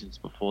 seasons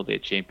before their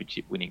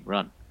championship winning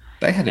run.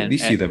 They had it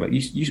this year though, but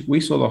we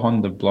saw the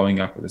Honda blowing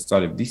up at the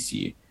start of this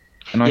year,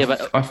 and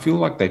I feel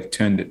like they've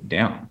turned it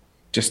down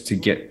just to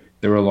get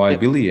the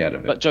reliability out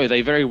of it. But Joe,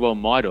 they very well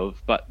might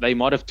have, but they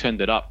might have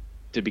turned it up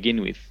to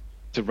begin with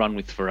to run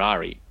with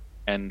Ferrari,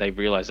 and they've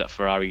realised that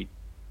Ferrari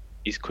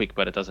is quick,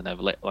 but it doesn't have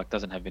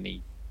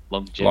any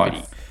longevity.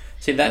 Life.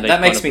 See,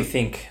 that makes me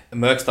think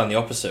Merck's done the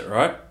opposite,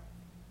 right?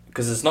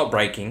 Because it's not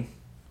braking,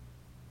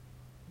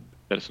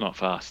 but it's not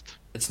fast.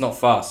 It's not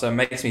fast, so it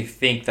makes me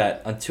think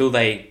that until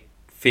they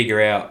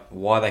figure out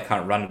why they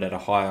can't run it at a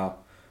higher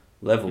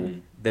level,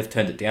 they've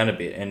turned it down a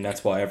bit, and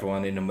that's why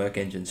everyone in the Merc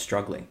engine's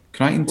struggling.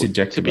 Can I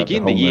interject to about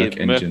begin the whole the year? Merc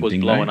Merc engine was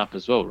thing? blowing though? up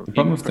as well. The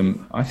problem with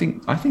them, I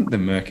think the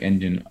Merc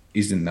engine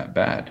isn't that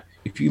bad.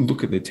 If you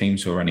look at the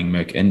teams who are running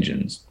Merc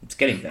engines, It's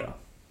getting better.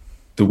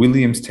 the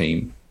Williams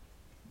team,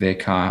 their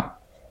car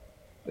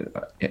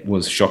it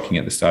was shocking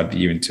at the start of the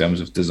year in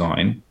terms of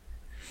design.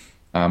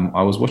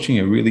 I was watching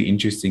a really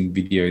interesting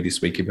video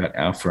this week about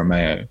Alfa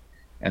Romeo,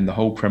 and the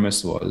whole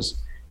premise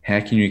was, how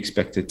can you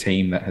expect a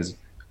team that has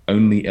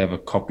only ever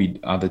copied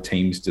other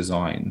teams'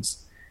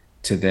 designs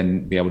to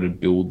then be able to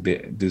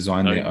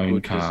design their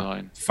own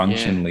car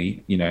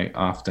functionally,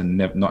 after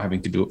not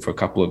having to do it for a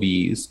couple of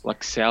years?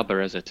 Like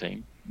Sauber as a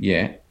team.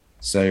 Yeah.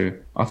 So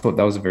I thought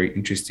that was a very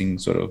interesting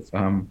sort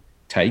of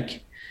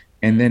take.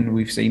 And then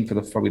we've seen for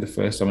probably the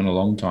first time in a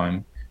long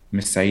time,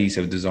 Mercedes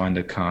have designed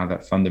a car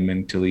that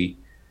fundamentally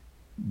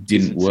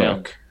didn't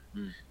work.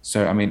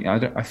 So, I mean,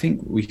 I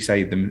think we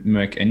say the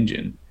Merc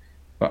engine,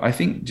 but I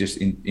think just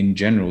in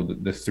general,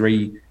 the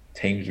 3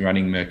 teams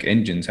running Merc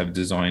engines have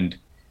designed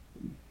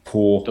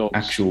poor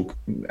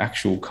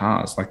actual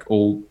cars, like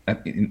all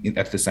at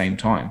the same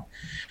time.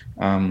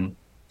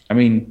 I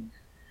mean,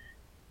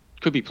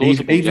 could be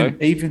plausible.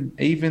 Even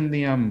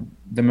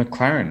the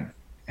McLaren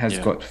has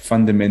got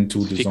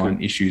fundamental design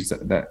fickle. issues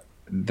that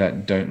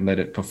don't let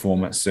it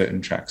perform at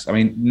certain tracks. I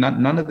mean,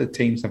 none of the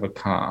teams have a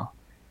car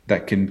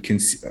that can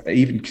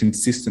even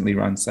consistently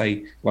run.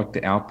 Say, like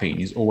the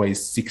Alpine is always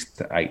 6th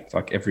to 8th,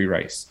 like every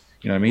race.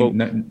 You know what I mean?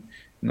 Well,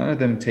 None of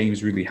them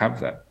teams really have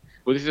that.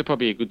 Well, this is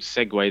probably a good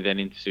segue then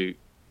into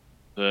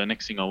the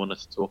next thing I wanted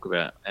to talk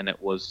about, and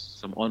it was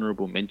some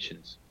honourable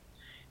mentions.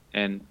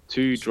 And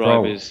two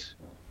drivers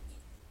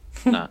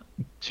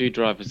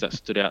that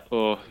stood out.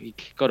 Oh, he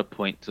got a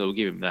point, so we'll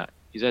give him that.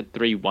 He's had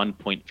 3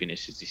 1-point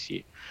finishes this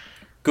year.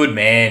 Good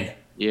man.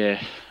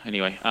 Yeah.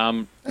 Anyway,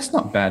 That's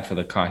not bad for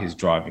the car he's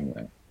driving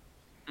though.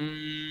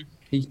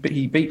 He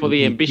beat for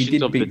the ambitions he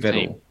did of beat the Vettel.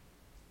 team.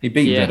 He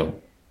beat Yeah. Vettel.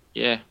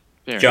 Yeah.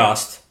 Fair enough.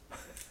 Just.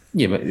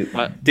 Yeah,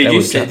 but Did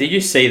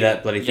you see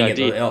that bloody thing I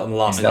did. on the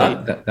last I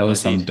lap? did. that was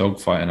I some did.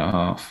 dogfight and a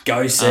half.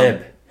 Go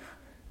Seb.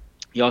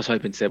 Yeah, I was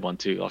hoping Seb won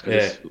too. Like,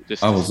 Yeah.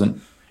 just I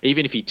wasn't.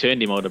 even if he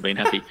turned him, I would have been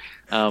happy.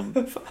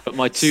 But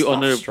my two Soft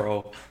honourable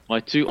stroll.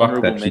 Fuck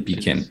that hippie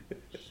mentions. Ken.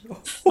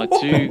 My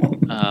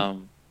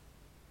two.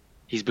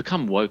 He's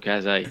become woke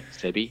as a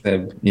Sebi.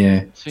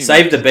 Yeah,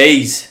 Save the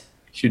bees.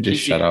 should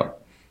just shut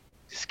up.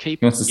 Just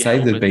keep. He wants to your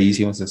save the helmets. bees.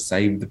 He wants to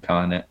save the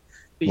planet.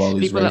 These while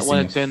he's people that want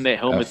racing to turn their a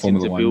helmets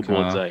Formula into One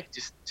billboards, car.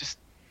 just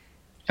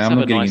I'm have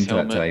not a getting nice into that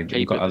helmet, today. We've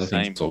keep got it the other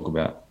things same. to talk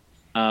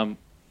about.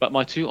 But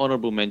my two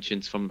honourable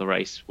mentions from the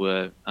race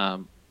were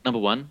number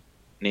one,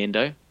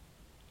 Nando.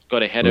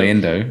 Got ahead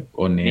Lando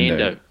or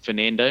Nando?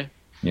 Fernando.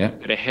 Yeah.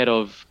 Got ahead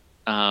of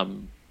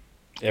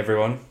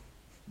Everyone.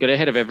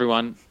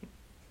 everyone.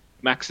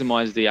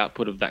 Maximised the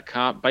output of that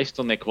car based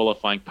on their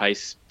qualifying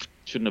pace.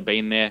 Shouldn't have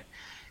been there.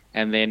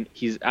 And then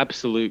his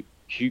absolute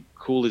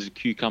cool as a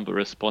cucumber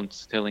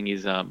response, telling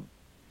his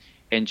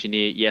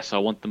engineer, "Yes, I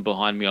want them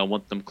behind me. I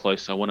want them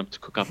close. I want them to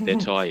cook up their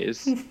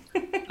tyres."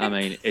 I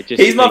mean, it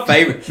just He's my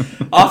favourite.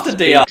 After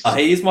DR,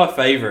 he's my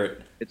favourite.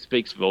 It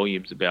speaks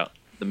volumes about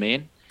the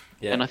man.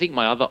 Yeah. And I think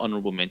my other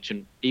honourable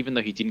mention, even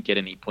though he didn't get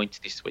any points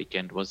this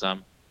weekend, was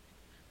and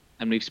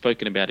we've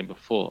spoken about him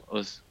before,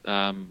 was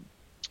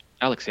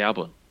Alex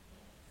Albon.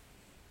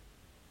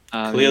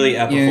 Clearly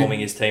outperforming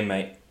his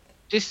teammate.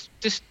 Just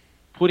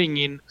putting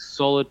in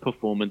solid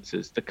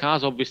performances. The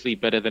car's obviously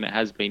better than it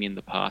has been in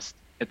the past.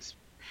 It's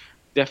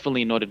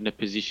definitely not in a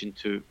position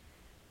to,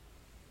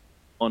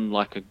 on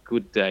like a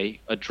good day,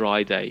 a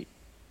dry day,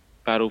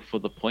 battle for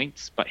the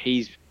points. But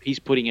he's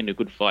putting in a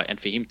good fight, and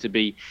for him to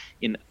be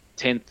in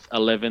 10th,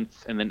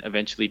 11th, and then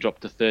eventually drop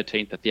to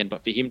 13th at the end,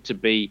 but for him to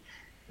be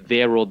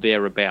there or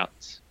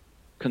thereabouts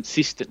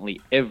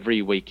consistently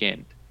every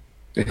weekend.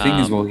 The thing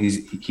is, well,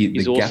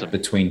 the awesome. gap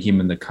between him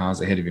and the cars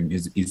ahead of him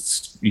is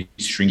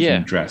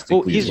shrinking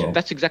drastically. Well,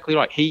 that's exactly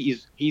right.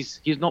 He's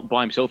not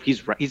by himself.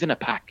 He's in a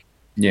pack.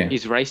 Yeah,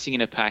 he's racing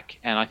in a pack,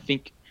 and I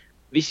think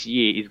this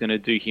year is going to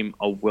do him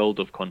a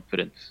world of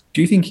confidence.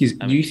 Do you think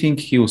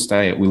he'll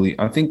stay at Williams?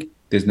 I think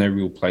there's no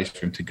real place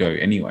for him to go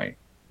anyway.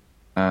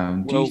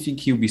 Do you think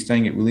he'll be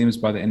staying at Williams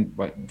by the end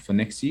for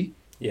next year?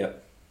 Yeah,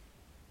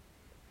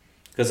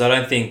 because I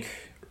don't think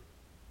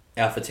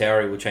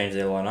AlphaTauri will change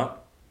their lineup.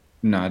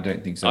 No, I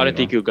don't think so. I don't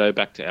think he'll go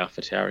back to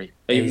AlphaTauri.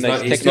 He's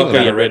not technically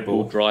going to a Red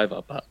Bull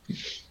driver, but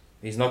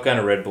he's not going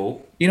to Red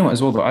Bull. You know what,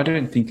 as well, though, I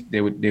don't think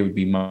there would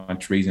be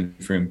much reason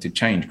for him to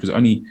change, because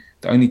the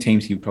only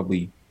teams he would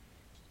probably,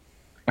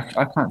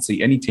 I can't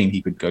see any team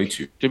he could go to.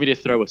 Do you want me to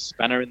throw a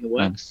spanner in the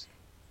works?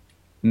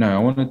 No, I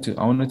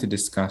wanted to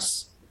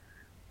discuss.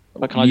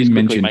 But can I just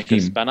quickly make a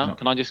him. spanner? No.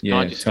 Can I just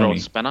Yeah, throw me. a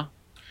spanner?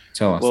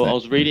 Tell us. Well, that. I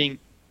was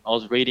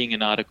reading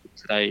an article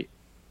today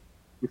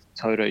with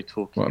Toto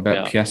talking What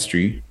about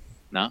Piastri?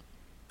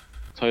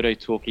 Toto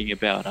talking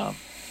about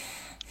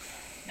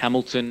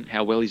Hamilton,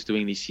 how well he's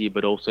doing this year,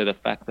 but also the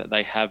fact that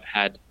they have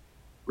had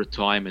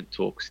retirement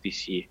talks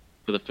this year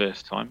for the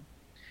first time.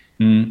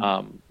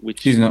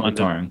 Which He's not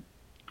retiring.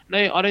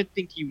 No, I don't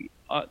think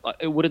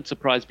it wouldn't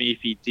surprise me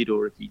if he did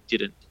or if he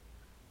didn't.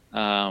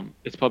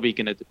 It's probably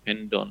going to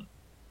depend on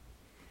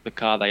the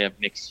car they have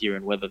next year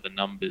and whether the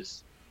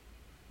numbers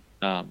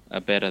are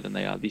better than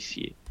they are this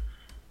year.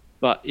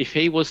 But if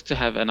he was to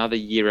have another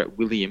year at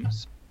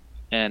Williams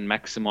and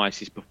maximise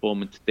his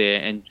performance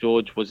there, and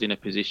George was in a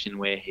position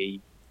where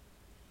he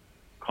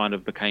kind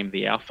of became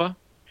the alpha,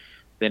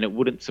 then it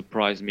wouldn't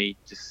surprise me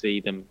to see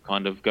them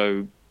kind of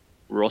go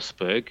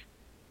Rosberg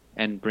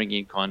and bring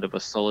in kind of a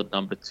solid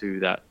number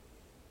two that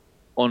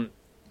on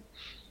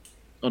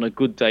a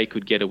good day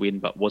could get a win,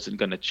 but wasn't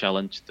going to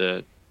challenge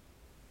the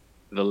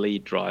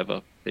lead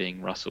driver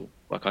being Russell.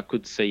 Like, I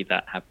could see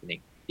that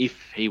happening if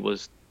he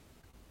was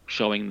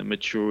showing the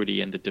maturity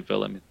and the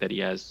development that he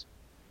has,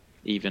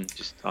 even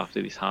just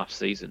after this half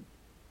season.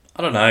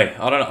 I don't know.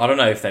 I don't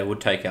know if they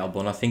would take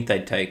Albon. I think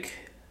they'd take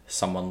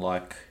someone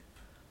like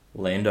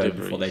Lando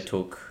before they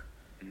took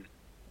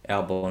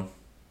Albon.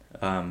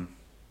 Problem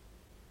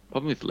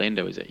with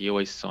Lando is that he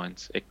always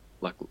signs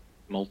like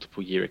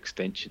multiple year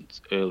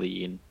extensions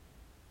early in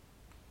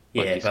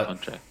his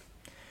contract.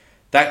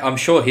 That I'm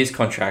sure his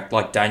contract,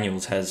 like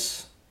Daniel's,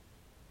 has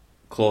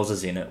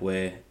clauses in it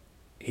where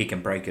he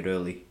can break it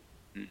early.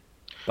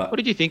 But what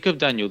did you think of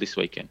Daniel this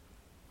weekend?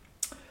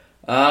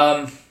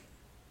 I've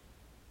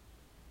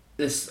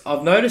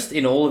noticed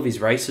in all of his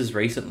races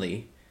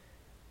recently,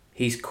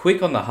 he's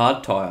quick on the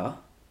hard tyre,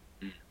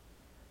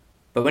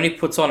 but when he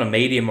puts on a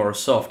medium or a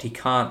soft, he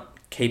can't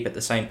keep at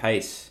the same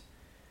pace.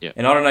 Yeah.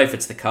 And I don't know if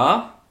it's the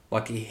car,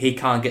 like he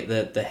can't get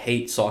the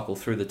heat cycle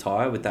through the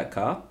tyre with that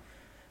car.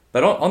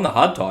 But on the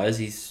hard tyres,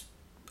 he's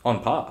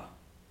on par.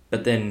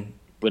 But then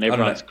when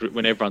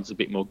everyone's a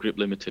bit more grip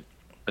limited,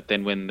 but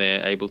then when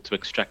they're able to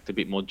extract a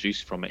bit more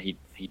juice from it,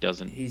 he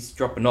doesn't. He's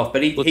dropping off.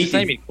 But It's the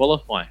same in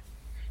qualifying.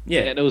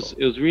 Yeah, and it was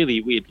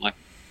really weird. Like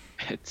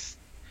it's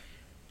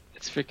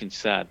freaking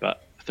sad.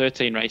 But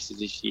 13 races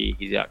this year,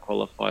 he's out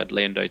qualified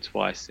Lando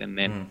twice, and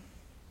then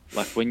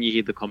like when you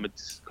hear the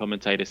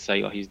commentators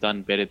say, "Oh, he's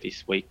done better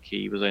this week.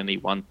 He was only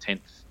 1/10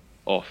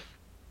 off."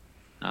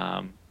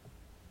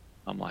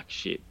 I'm like,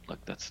 shit.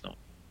 Like that's not.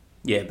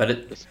 Yeah,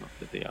 but that's not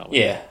the deal.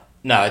 Yeah,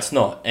 no, it's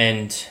not,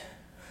 and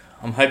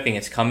I'm hoping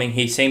it's coming.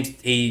 He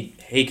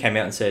came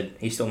out and said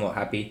he's still not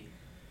happy.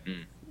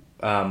 You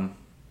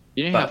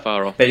know how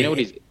far off? But you know what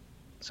his?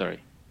 Sorry.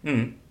 Do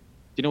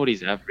you know what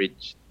his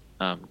average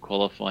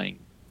qualifying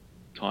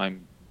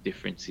time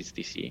difference is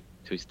this year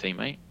to his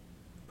teammate?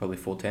 Probably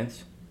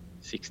 4/10.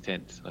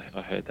 6/10.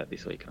 I heard that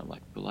this week, and I'm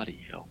like,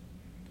 bloody hell.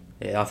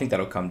 Yeah, I think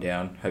that'll come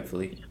down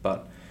hopefully.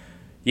 But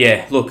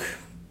yeah, look,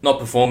 not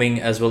performing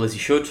as well as he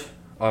should.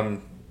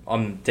 I'm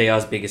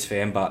DR's biggest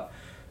fan, but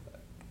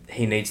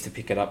he needs to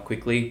pick it up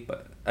quickly.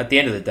 But at the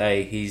end of the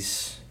day,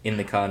 he's in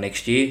the car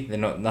next year.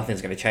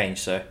 Nothing's going to change.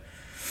 So, do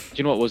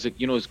you know what was it?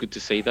 You know, it was good to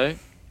see though,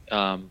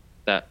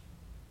 that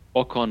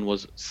Ocon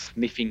was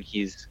sniffing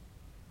his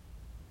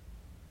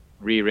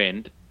rear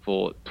end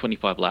for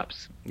 25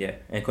 laps. Yeah,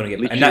 and couldn't get.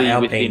 Literally And that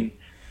Alpine within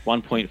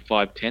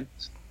 1.5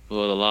 tenths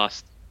for the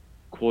last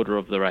quarter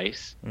of the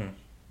race,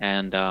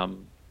 and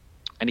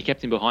he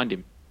kept him behind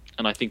him.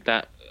 And I think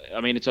that,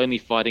 I mean, it's only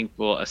fighting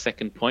for a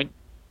second point,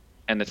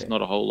 and that's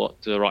not a whole lot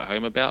to write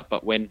home about.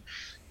 But when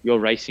you're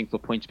racing for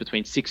points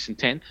between 6th and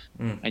 10th,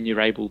 and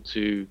you're able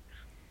to,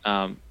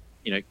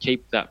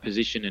 keep that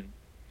position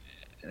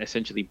and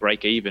essentially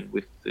break even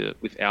with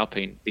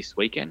Alpine this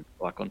weekend,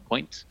 like on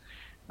points,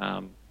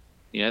 that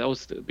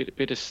was a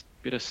bit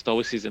of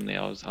stoicism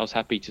there. I was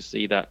happy to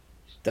see that.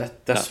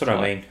 That's what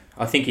I mean.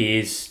 I think he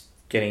is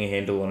getting a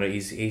handle on it.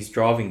 He's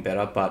driving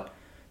better, but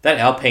that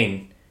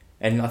Alpine.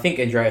 And I think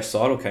Andreas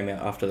Seidel came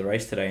out after the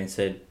race today and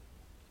said,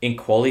 in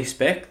quali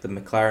spec, the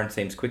McLaren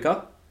seems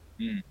quicker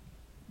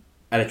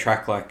at a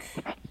track like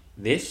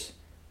this,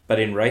 but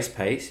in race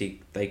pace,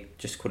 they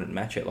just couldn't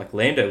match it. Like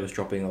Lando was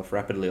dropping off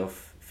rapidly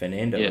off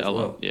Fernando as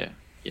well. Yeah.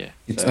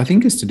 I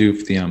think it's to do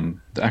with the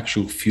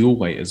actual fuel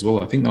weight as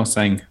well. I think they were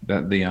saying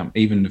that the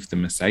even with the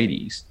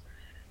Mercedes,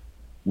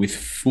 with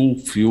full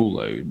fuel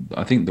load,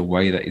 I think the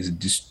way that is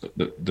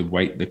the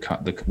way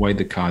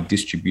the car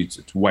distributes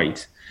its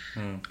weight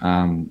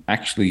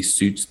actually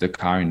suits the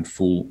car in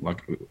full,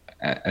 like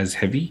as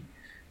heavy.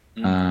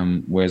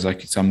 Whereas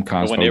like some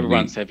cars, when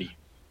everyone's heavy.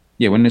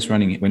 Yeah, when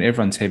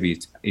everyone's heavy,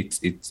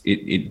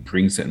 it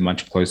brings it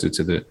much closer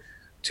to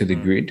the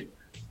grid.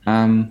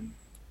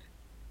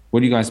 What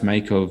do you guys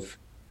make of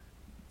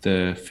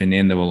the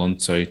Fernando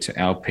Alonso to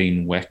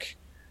Alpine WEC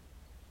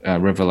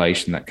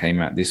revelation that came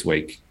out this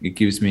week? It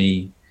tells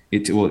me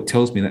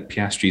that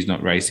Piastri's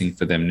not racing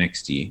for them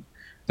next year.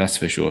 That's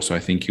for sure. So I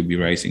think he'll be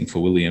racing for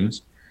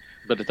Williams.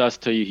 But it does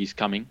tell you he's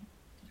coming.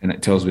 And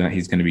it tells me that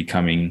he's going to be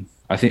coming.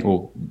 I think,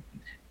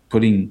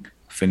 putting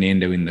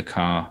Fernando in the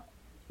car,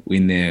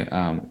 in their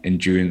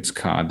endurance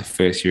car, the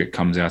first year it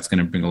comes out, it's going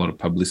to bring a lot of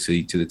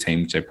publicity to the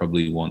team, which they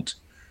probably want.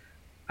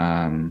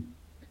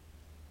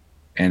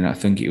 And I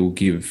think it will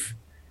give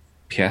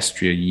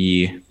Piastri a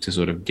year to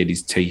sort of get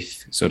his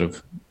teeth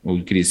or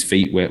get his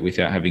feet wet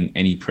without having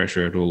any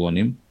pressure at all on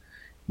him,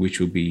 which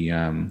will be,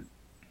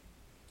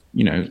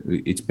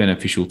 it's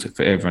beneficial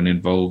for everyone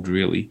involved,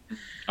 really.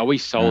 Are we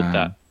sold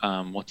that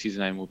what's his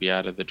name will be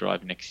out of the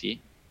drive next year?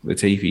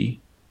 Latifi.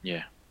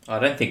 Yeah. I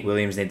don't think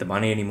Williams need the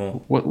money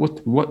anymore.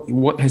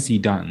 What has he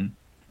done?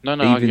 No,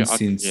 I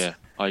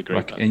agree.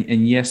 Like,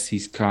 and yes,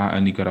 his car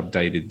only got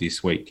updated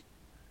this week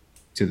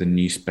to the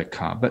new spec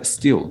car, but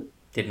still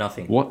did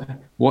nothing.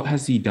 What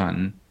has he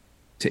done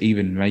to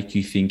even make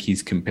you think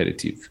he's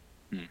competitive?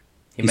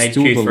 He made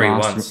Q3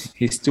 once.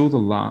 He's still the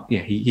last.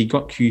 Yeah, he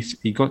got to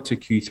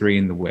Q3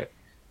 in the wet.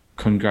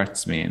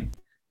 Congrats, man.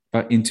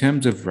 But in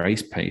terms of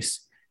race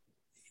pace,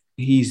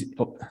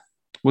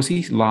 was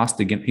he last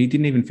again? He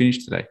didn't even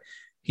finish today.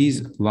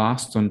 He's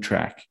last on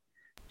track.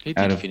 He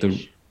did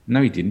finish.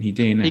 No, he didn't. He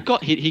didn't.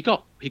 He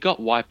got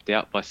wiped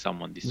out by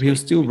someone this week. He was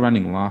still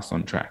running last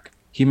on track.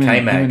 Him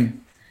and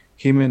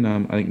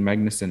I think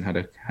Magnussen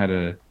had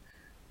a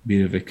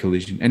bit of a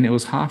collision, and it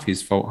was half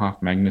his fault,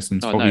 half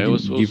Magnussen's fault. No, it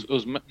was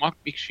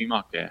Mick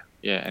Schumacher.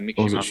 Yeah, and Mick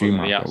Schumacher was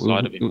on the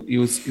outside of him. It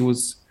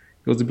was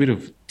a bit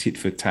of tit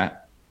for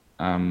tat,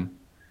 but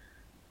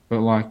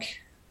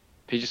like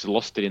he just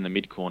lost it in the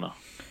mid corner,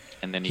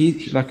 and then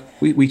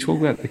we talk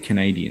about the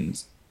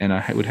Canadians, and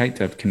I would hate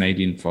to have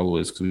Canadian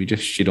followers because we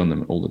just shit on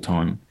them all the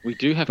time. We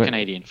do have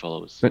Canadian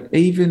followers, but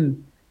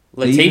even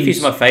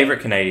Latifi's my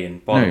favourite Canadian,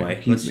 by the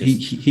way.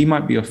 He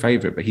might be your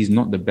favourite, but he's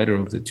not the better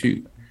of the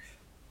two.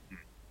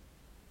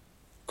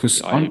 Because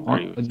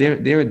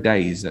there are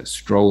days that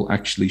Stroll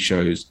actually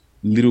shows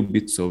little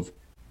bits of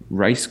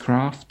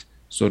racecraft,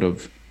 sort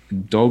of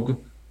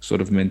dog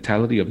sort of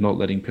mentality of not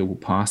letting people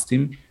past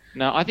him.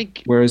 No, I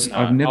think. Whereas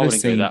I've never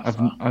seen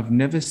aggression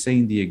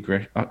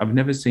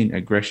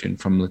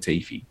from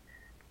Latifi.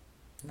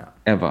 No.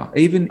 Ever.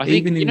 Even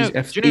in his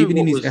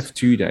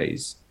F2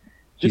 days.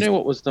 Do you know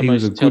what was the he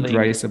most was a good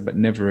racer, but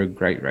never a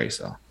great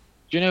racer.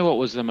 Do you know what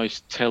was the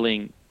most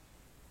telling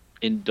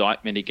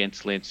indictment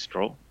against Lance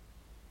Stroll?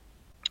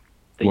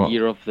 The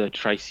year of the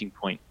tracing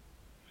point.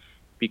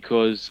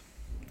 Because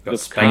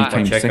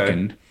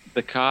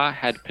the car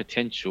had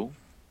potential,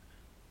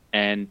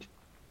 and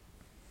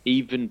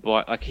even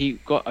he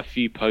got a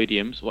few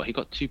podiums. He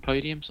got 2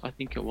 podiums, I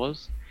think it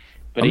was.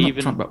 But I'm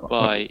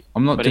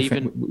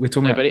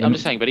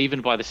just saying, but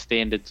even by the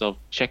standards of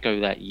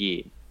Checo that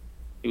year,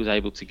 he was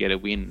able to get a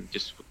win.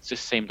 Just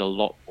seemed a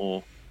lot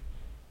more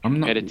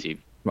competitive.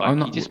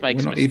 He just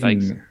makes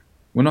mistakes.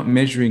 We're not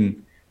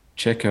measuring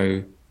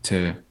Checo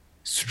to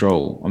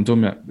Stroll. I'm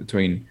talking about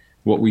between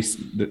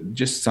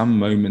just some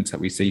moments that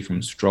we see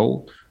from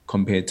Stroll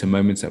compared to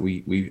moments that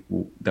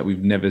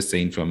we've never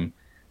seen from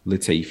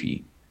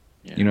Latifi.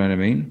 Yeah. You know what I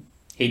mean?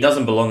 He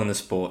doesn't belong in the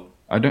sport.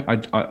 I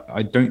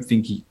don't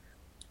think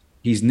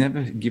he's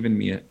never given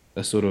me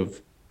a sort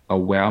of a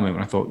wow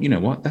moment. I thought, you know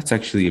what, that's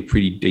actually a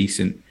pretty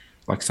decent,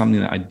 like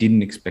something that I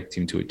didn't expect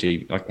him to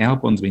achieve. Like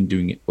Albon's been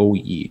doing it all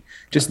year.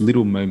 Just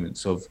little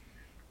moments of,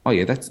 oh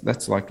yeah,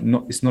 that's like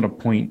not. It's not a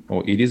point,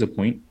 or it is a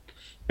point,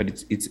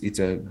 but it's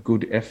a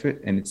good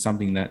effort, and it's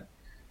something that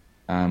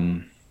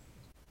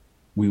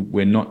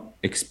we're not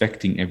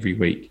expecting every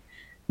week.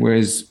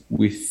 Whereas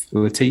with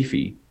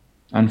Latifi,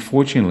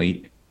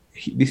 unfortunately,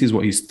 this is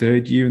his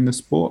 3rd year in the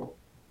sport,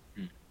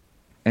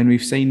 and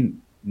we've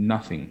seen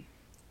nothing.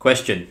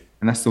 Question.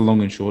 And that's the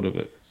long and short of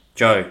it.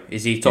 Joe,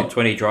 is he top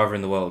 20 driver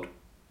in the world?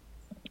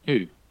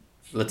 Who?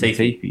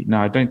 Latifi. No,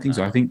 I don't think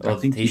so. I think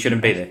he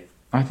shouldn't be there.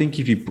 I think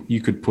if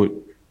you could put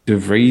De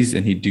Vries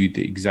and he'd do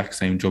the exact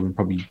same job and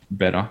probably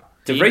better.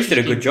 De Vries did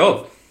a good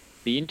job.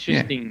 The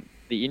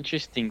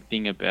interesting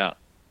thing about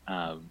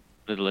the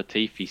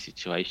Latifi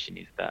situation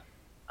is that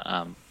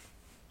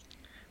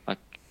like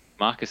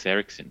Marcus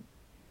Ericsson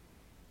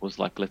was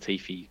like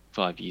Latifi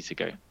 5 years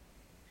ago.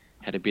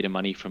 Had a bit of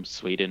money from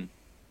Sweden,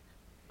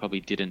 probably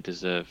didn't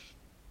deserve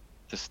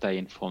to stay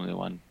in Formula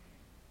One.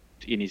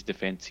 In his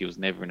defense, he was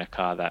never in a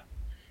car that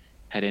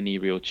had any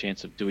real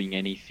chance of doing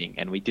anything,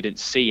 and we didn't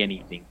see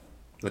anything.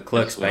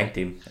 Leclerc spanked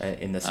him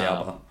in the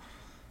Sauber.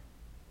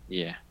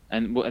 Yeah,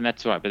 and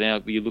that's right. But now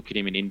you look at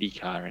him in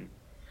IndyCar, and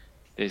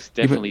there's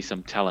definitely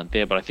some talent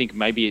there. But I think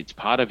maybe it's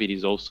part of it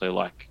is also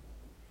like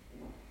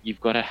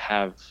you've got to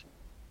have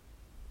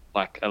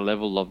like a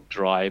level of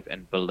drive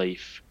and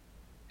belief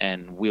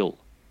and will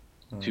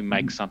to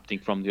make something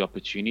from the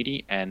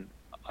opportunity. And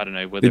I don't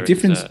know whether the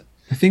difference.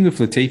 The thing with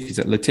Latifi is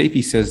that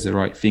Latifi says the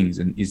right things,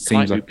 and it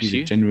seems like he's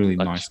a generally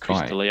nice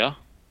guy.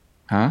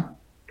 Huh?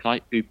 Can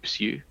I oops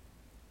you?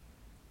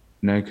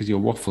 No, because you're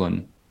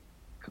waffling.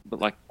 But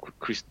like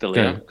Chris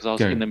D'Elia, because I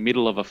was in the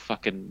middle of a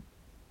fucking.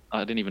 I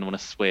didn't even want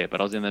to swear, but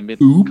I was in the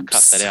middle. Oops.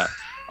 Cut that out.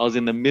 I was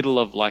in the middle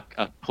of like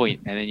a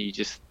point, and then you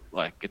just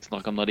like it's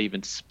like I'm not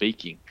even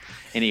speaking.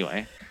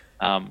 Anyway,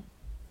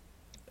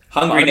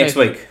 Hungary next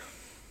week.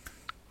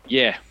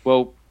 Yeah,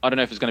 well, I don't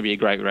know if it's going to be a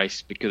great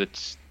race because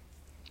it's.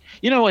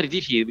 You know what I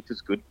did here, which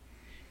was good.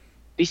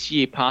 This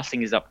year,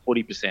 passing is up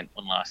 40%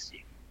 on last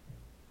year.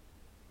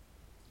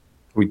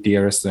 With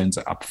DRS zones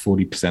are up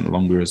 40%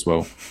 longer as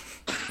well.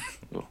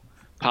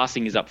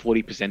 Passing is up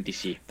 40%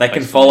 this year. They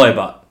can follow,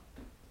 but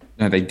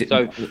no, they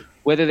didn't. So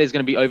whether there's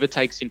going to be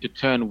overtakes into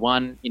turn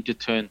 1, into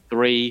turn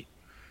 3,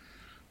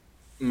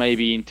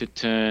 maybe into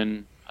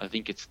turn, I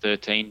think it's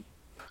 13.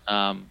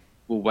 We'll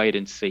wait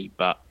and see.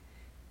 But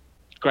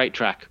great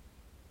track.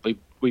 We've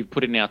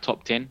put it in our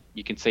top 10.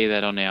 You can see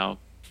that on our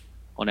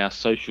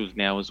socials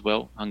now as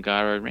well.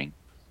 Hungaroring.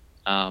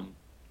 I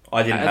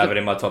didn't have it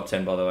in my top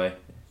 10, by the way.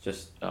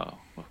 Well,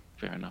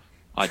 fair enough.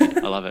 I did.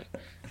 I love it.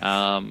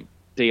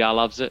 DR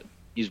loves it.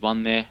 He's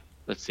won there.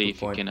 Let's see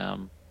if we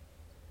can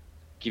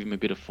give him a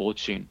bit of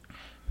fortune.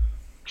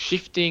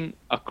 Shifting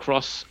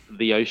across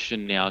the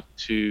ocean now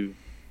to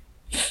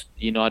the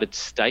United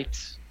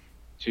States,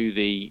 to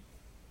the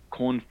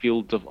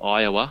cornfields of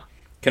Iowa.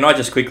 Can I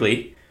just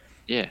quickly?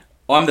 Yeah.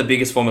 I'm the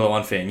biggest Formula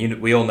One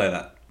fan. We all know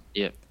that.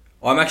 Yeah.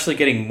 I'm actually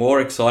getting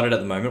more excited at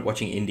the moment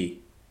watching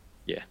Indy.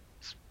 Yeah.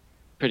 It's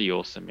pretty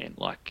awesome, man.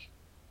 Like,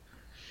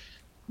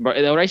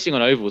 they're racing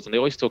on ovals, and they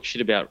always talk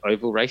shit about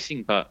oval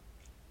racing, but...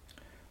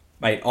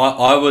 Mate,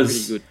 I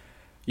was...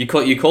 Pretty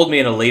good. You called me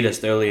an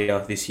elitist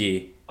earlier this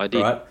year. I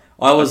did. Right?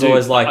 I was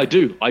always like... I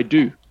do.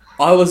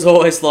 I was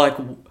always like,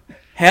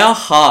 how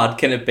hard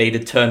can it be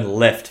to turn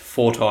left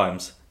 4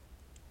 times?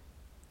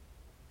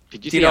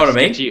 Did you see how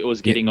sketchy it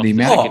was getting off the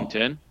second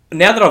turn?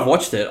 Now that I've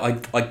watched it,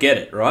 I get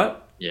it, right?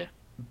 Yeah.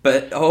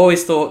 But I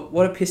always thought,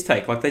 what a piss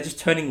take. Like, they're just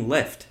turning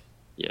left.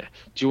 Yeah.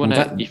 Do you want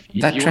to?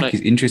 That track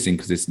is interesting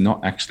because it's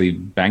not actually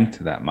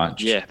banked that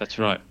much. Yeah, that's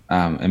right.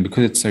 And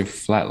because it's so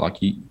flat,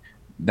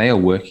 they are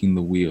working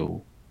the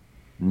wheel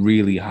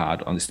really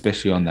hard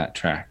especially on that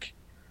track.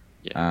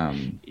 Yeah.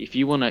 If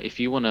you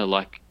wanna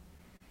like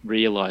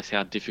realize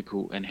how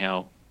difficult and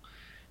how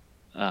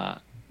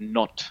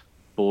not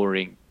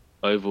boring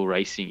oval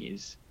racing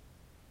is,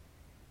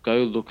 go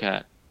look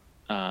at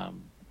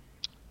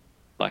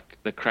like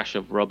the crash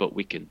of Robert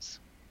Wickens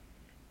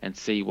and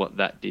see what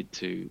that did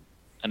to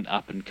an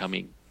up and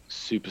coming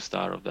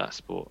superstar of that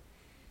sport,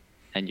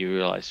 and you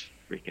realize,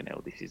 freaking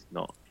hell, this is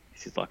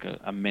like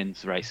a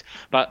men's race.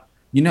 But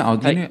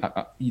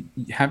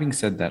having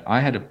said that, I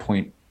had a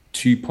point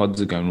 2 pods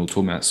ago, and we were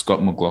talking about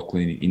Scott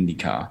McLaughlin in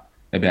IndyCar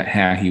about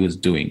how he was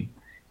doing,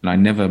 and I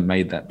never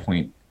made that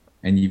point,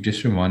 and you've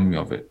just reminded me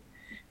of it.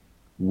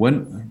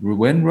 When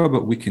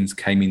Robert Wickens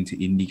came into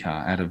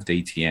IndyCar out of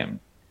DTM,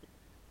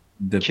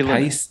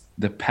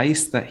 the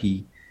pace that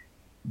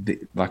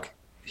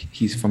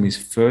he's from his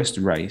first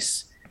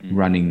race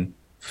running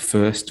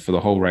first for the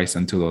whole race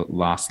until the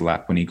last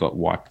lap when he got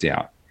wiped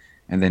out,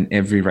 and then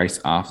every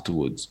race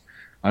afterwards.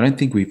 I don't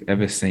think we've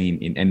ever seen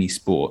in any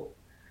sport,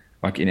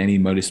 like in any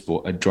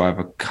motorsport, a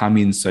driver come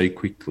in so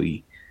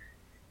quickly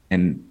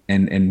and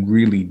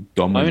really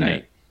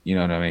dominate. You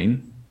know what I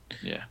mean?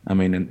 Yeah. I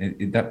mean,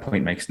 and that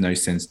point makes no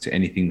sense to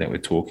anything that we're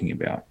talking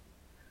about.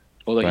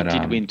 Although he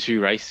did win 2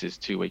 races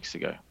 2 weeks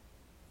ago.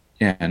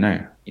 Yeah, I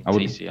know. In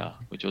TCR,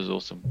 which was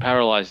awesome.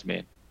 Paralyzed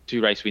man.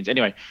 2 race wins.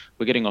 Anyway,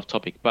 we're getting off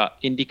topic. But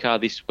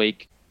IndyCar this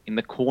week in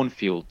the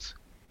cornfields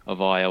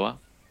of Iowa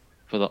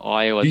for the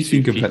Iowa. You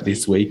think about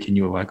this week and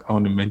you were like, I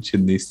want to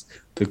mention this,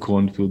 the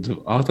cornfields of.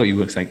 I thought you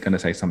were going to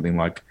say something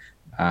like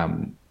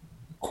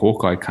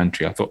Hawkeye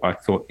country. I thought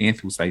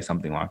Anth will say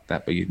something like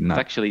that, but you didn't. It's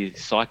actually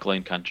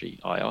cyclone country,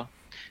 Iowa.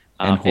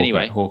 And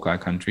Hawkeye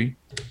country.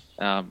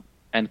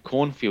 And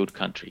cornfield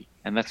country.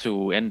 And that's where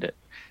we'll end it.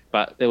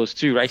 But there was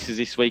 2 races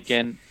this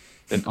weekend,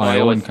 the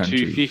Iowa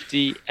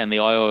 250 and the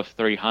Iowa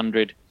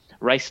 300.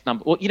 Race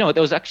number. Well, you know,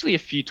 there was actually a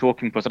few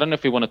talking points. I don't know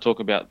if we want to talk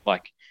about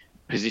like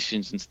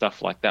positions and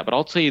stuff like that, but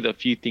I'll tell you the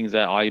few things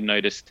that I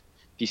noticed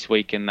this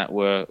weekend that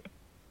were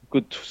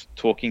good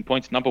talking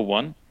points. Number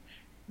 1,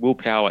 Will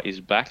Power is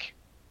back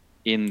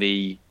in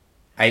the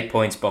 8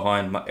 points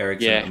behind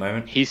Ericsson at the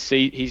moment.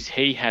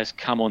 He has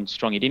come on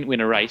strong. He didn't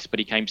win a race, but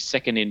he came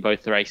second in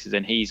both races,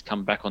 and he's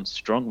come back on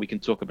strong. We can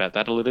talk about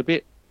that a little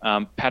bit.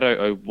 Pato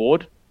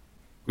O'Ward,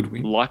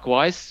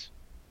 likewise,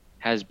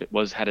 had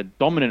a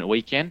dominant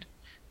weekend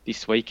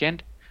this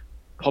weekend.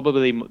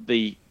 Probably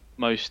the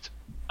most.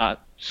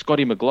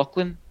 Scotty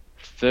McLaughlin,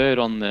 3rd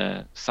on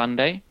the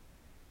Sunday.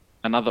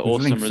 Another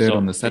awesome result. 3rd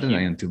on the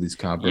Saturday until his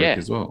car broke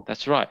as well.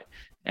 That's right.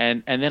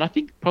 And then I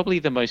think probably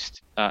the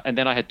most. And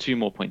then I had 2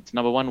 more points.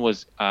 Number 1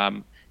 was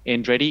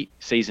Andretti,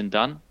 season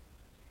done.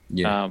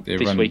 Yeah,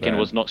 this weekend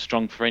was not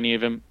strong for any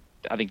of them.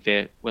 I think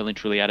they're well and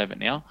truly out of it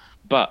now.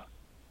 But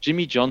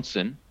Jimmy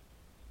Johnson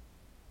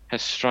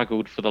has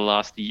struggled for the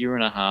last year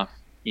and a half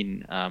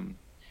in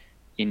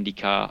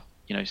IndyCar.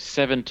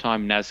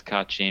 7-time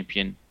NASCAR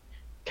champion,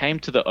 came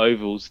to the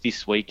ovals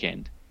this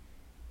weekend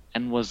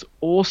and was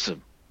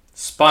awesome.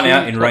 Spun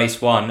out in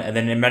race 1 and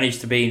then managed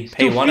to be in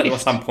P1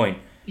 at some point.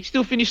 He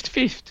still finished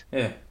 5th.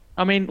 Yeah.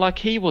 I mean, like,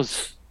 he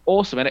was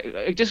awesome. And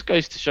it just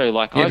goes to show,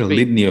 like, he had a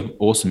litany of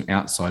awesome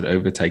outside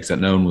overtakes that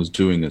no one was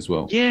doing as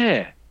well.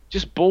 Yeah.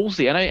 Just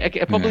ballsy. And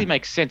it probably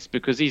makes sense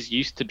because he's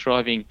used to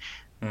driving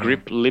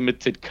grip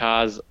limited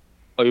cars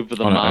over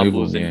the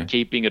marbles and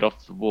keeping it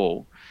off the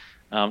wall.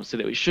 So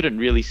that it shouldn't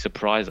really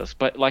surprise us.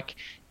 But, like,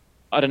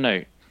 I don't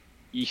know.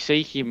 You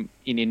see him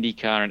in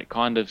IndyCar and it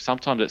kind of,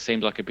 sometimes it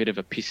seems like a bit of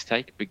a piss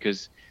take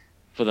because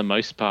for the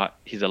most part,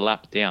 he's a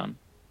lap down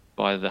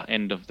by the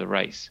end of the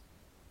race.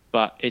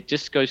 But it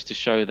just goes to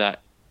show that,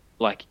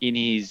 like, in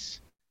his,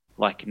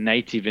 like,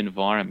 native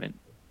environment,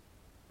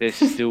 there's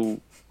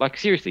still, like,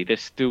 seriously,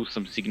 there's still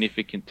some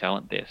significant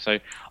talent there. So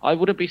I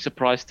wouldn't be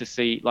surprised to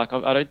see, like,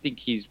 I don't think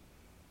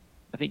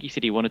I think he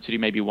said he wanted to do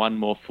maybe 1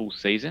 more full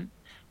season.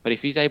 But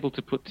if he's able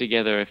to put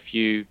together a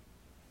few,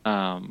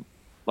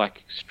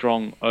 like,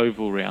 strong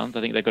oval rounds,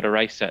 I think they've got a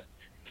race at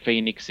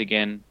Phoenix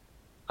again,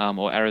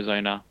 or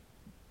Arizona,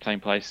 same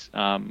place.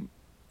 And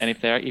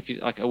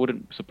it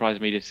wouldn't surprise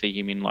me to see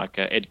him in like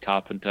a Ed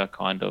Carpenter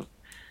kind of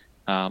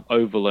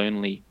oval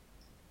only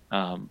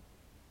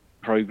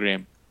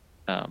program,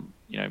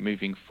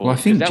 moving forward. Well,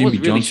 I think Jimmy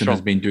Johnson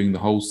has been doing the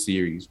whole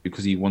series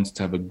because he wants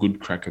to have a good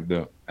crack at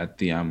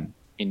the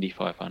Indy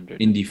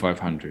 500. Indy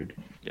 500.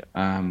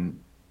 Yeah.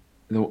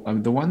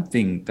 The one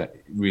thing that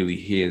really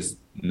he has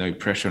no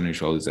pressure on his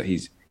shoulders is that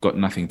he's got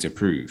nothing to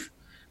prove.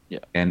 Yeah.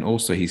 And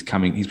also he's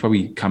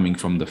probably coming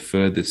from the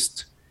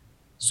furthest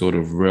sort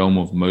of realm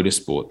of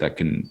motorsport that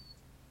can,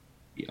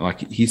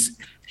 like,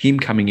 him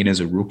coming in as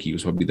a rookie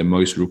was probably the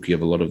most rookie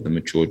of a lot of the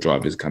mature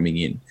drivers coming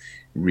in,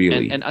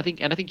 really. And I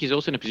think he's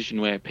also in a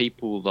position where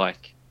people,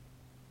 like,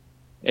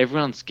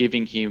 everyone's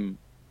giving him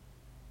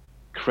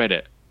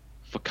credit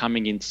for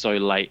coming in so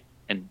late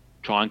and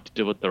trying to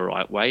do it the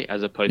right way,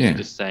 as opposed to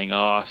just saying,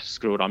 "Oh,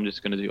 screw it, I'm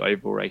just going to do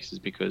oval races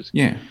because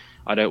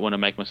I don't want to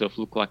make myself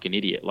look like an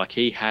idiot." Like,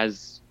 he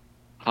has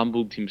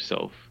humbled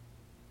himself.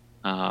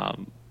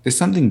 There's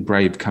something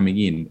brave coming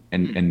in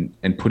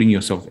and putting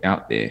yourself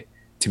out there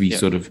to be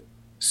sort of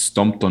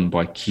stomped on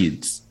by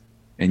kids,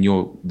 and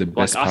you're the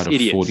best like part of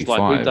idiots. 45.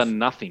 Like, we've done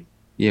nothing.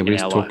 Yeah, we're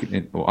just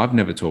talking. Well, I've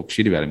never talked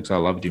shit about him because I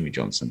love Jimmy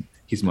Johnson.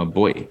 He's my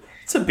boy.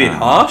 It's a bit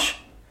harsh.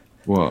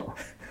 What?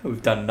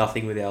 We've done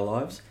nothing with our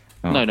lives.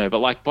 Oh. No,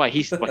 but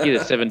he's a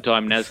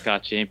 7-time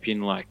NASCAR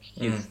champion. Like,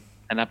 he's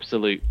an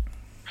absolute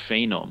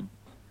phenom.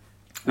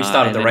 We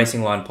started the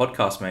Racing Line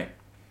podcast, mate.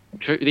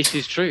 True. This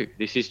is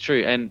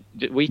true. And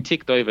we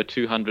ticked over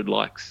 200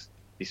 likes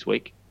this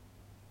week.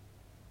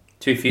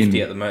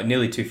 250 at the moment,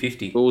 nearly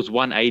 250. It was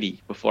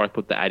 180 before I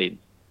put the ad in.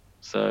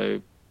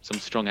 So, some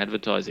strong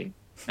advertising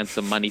and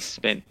some money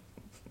spent.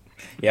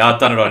 Yeah, I've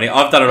done it on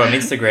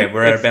Instagram.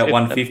 We're at about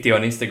 150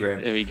 on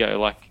Instagram. There we go.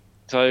 Like,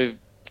 so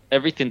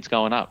everything's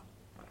going up.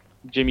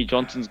 Jimmy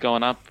Johnson's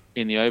going up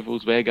in the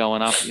ovals. We're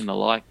going up in the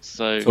likes.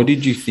 So, what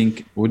did you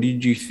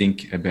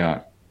think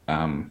about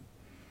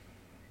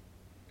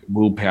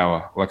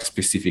willpower, like,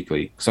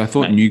 specifically? Because I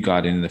thought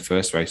Newgarden in the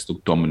first race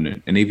looked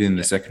dominant, and even in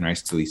the second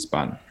race till he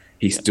spun,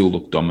 he still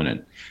looked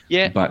dominant.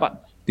 Yeah,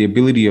 but the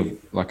ability of,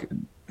 like,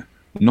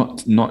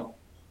 not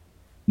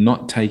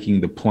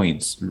taking the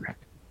points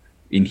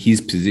in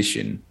his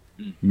position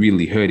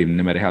really hurt him,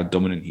 no matter how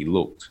dominant he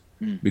looked,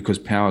 because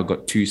Power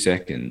got 2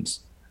 seconds,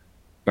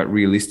 but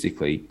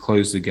realistically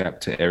closed the gap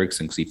to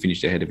Ericsson because he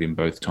finished ahead of him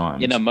both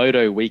times. In a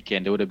moto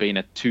weekend, it would have been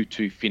a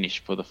 2-2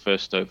 finish for the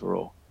first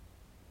overall.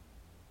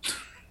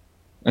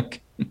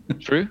 Okay.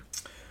 True?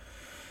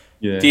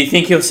 Yeah. Do you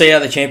think he'll see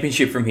out the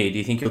championship from here? Do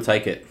you think he'll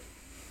take it?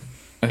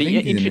 I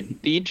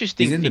think the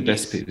interesting he's in the thing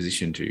best is,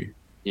 position to.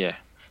 Yeah.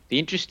 The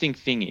interesting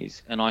thing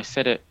is, and I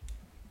said it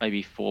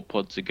maybe 4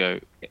 pods ago,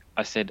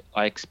 I said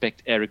I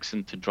expect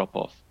Ericsson to drop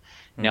off.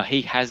 Now,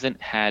 he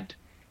hasn't had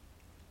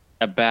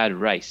a bad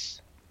race.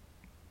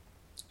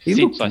 He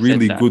looked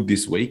really good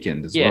this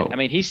weekend as well. Yeah, I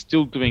mean, he's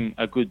still doing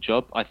a good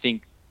job. I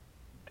think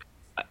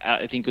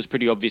it was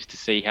pretty obvious to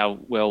see how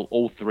well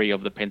all 3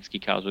 of the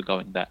Penske cars were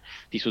going, that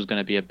this was going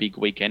to be a big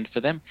weekend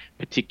for them,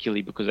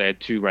 particularly because they had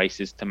 2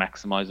 races to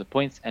maximize the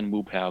points, and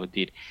willpower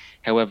did.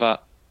 However,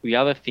 the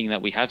other thing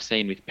that we have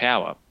seen with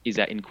Power is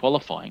that in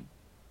qualifying,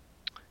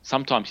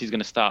 sometimes he's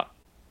going to start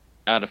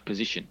out of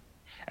position.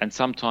 And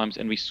sometimes,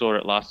 and we saw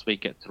it last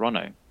week at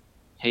Toronto,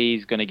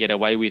 he's going to get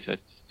away with a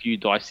few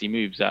dicey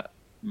moves that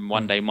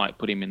one day might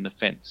put him in the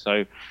fence.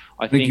 So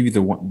I think... give you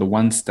the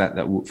one stat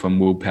from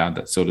willpower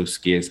that sort of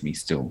scares me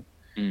still.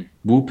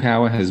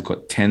 Willpower has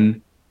got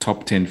 10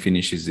 top 10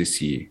 finishes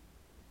this year,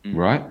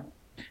 right?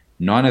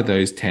 9 of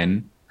those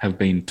 10 have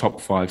been top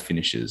 5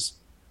 finishes.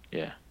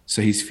 Yeah.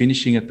 So he's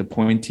finishing at the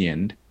pointy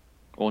end,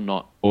 or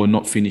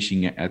not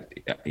finishing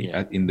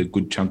in the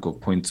good chunk of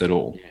points at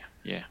all.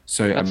 Yeah.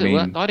 So I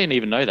didn't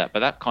even know that, but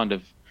that kind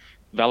of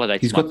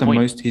validates. He's got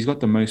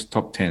the most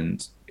top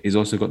 10s. He's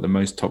also got the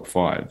most top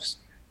 5s.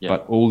 Yeah.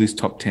 But all his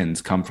top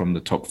 10s come from the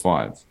top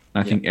 5.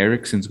 And I think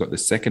Ericsson's got the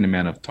second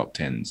amount of top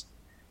 10s.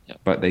 Yeah.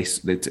 But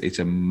it's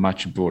a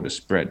much broader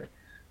spread.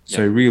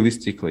 So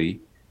realistically,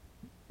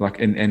 like,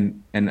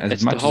 and as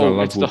it's much as I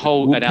love it's the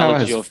whole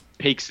analogy of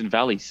peaks and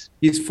valleys.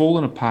 He's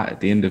fallen apart at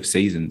the end of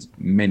seasons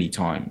many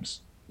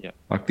times. Yeah.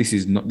 Like, this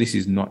is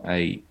not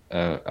a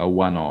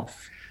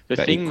one-off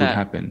that it could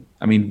happen.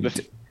 I mean,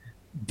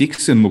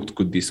 Dixon looked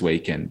good this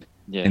weekend.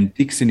 Yeah. And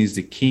Dixon is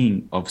the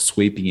king of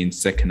sweeping in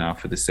second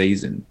half of the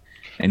season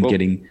and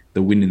getting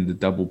the win in the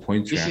double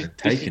points round.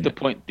 This is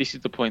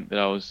the point that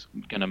I was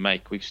going to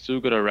make. We've still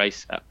got to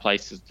race at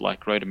places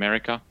like Road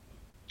America,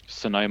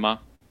 Sonoma,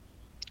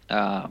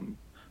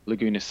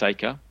 Laguna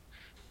Seca,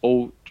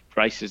 all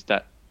races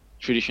that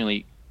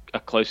traditionally are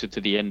closer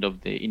to the end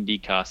of the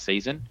IndyCar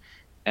season.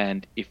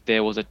 And if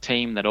there was a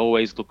team that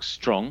always looks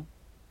strong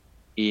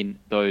in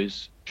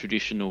those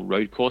traditional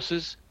road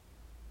courses,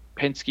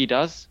 Penske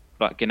does,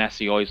 but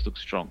Ganassi always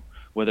looks strong.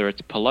 Whether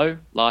it's Palou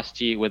last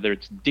year, whether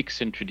it's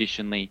Dixon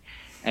traditionally,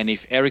 and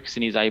if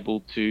Ericsson is able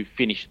to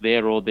finish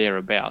there or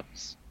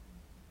thereabouts,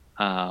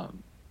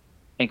 and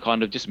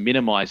kind of just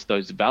minimize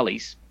those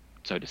valleys,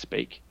 so to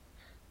speak,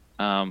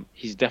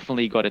 he's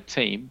definitely got a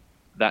team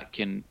that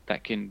can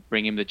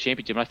bring him the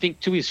championship. And I think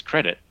to his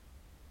credit,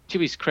 he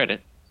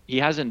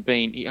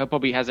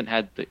probably hasn't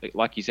had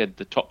like you said,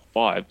 the top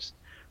 5s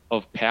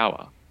of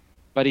Power,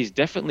 but he's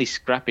definitely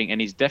scrapping,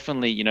 and he's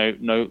definitely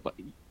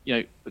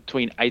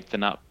between 8th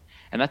and up.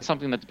 And that's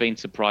something that's been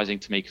surprising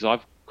to me, because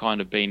I've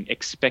kind of been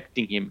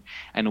expecting him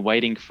and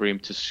waiting for him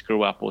to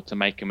screw up or to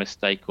make a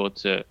mistake or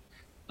to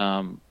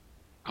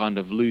kind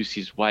of lose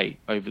his way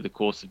over the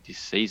course of this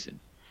season.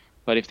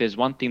 But if there's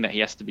one thing that he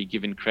has to be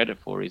given credit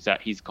for, is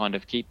that he's kind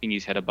of keeping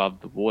his head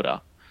above the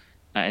water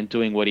and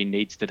doing what he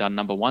needs to do.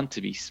 Number one, to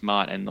be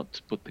smart and not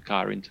to put the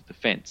car into the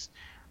fence.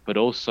 But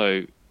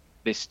also,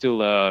 there's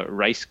still a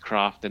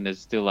racecraft and there's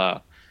still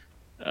a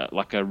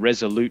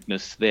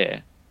resoluteness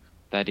there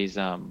that is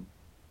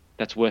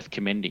that's worth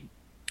commending.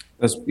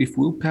 If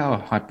willpower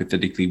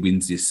hypothetically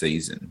wins this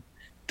season,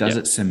 does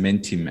Yeah. it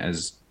cement him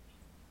as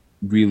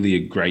really a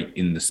great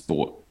in the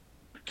sport?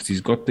 Because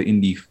he's got the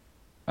Indy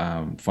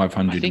I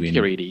 500 think he win.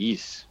 already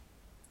is.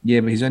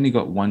 Yeah, but he's only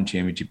got one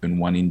championship and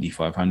one Indy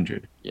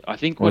 500. Yeah, I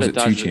think Or what is it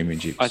it two does,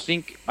 championships? I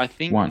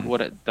think One. what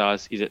it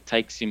does is it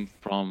takes him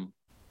from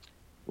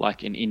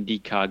like an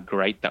IndyCar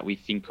great that we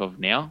think of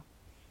now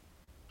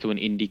to an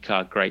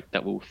IndyCar great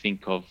that we'll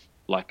think of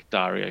like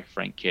Dario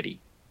Franchitti,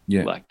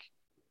 Yeah. like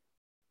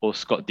or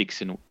Scott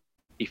Dixon,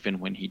 if and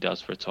when he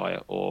does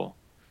retire, or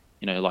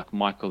like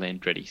Michael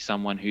Andretti,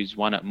 someone who's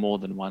won it more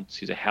than once,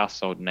 who's a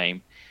household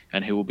name,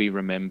 and who will be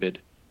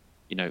remembered,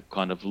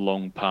 kind of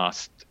long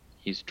past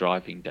his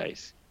driving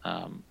days,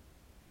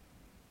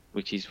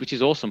 which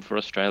is awesome for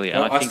Australia.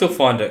 And I think still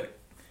find it.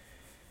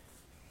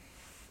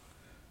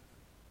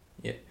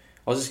 Yeah,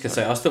 I was just gonna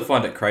say I still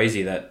find it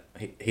crazy that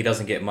he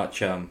doesn't get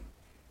much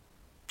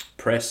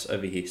press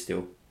over here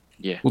still.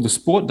 yeah, Well, the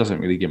sport doesn't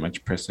really get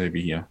much press over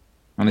here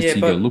unless Yeah,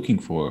 you go but looking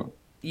for it.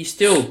 you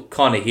still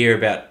kind of hear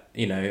about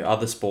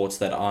other sports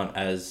that aren't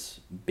as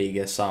big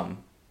as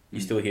some. You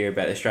still hear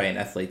about Australian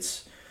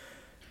athletes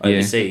Yeah,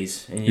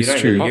 overseas, and you it's don't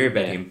true. really hear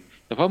about Yeah. him.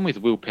 The problem with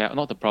Will Power,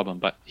 not the problem,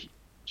 but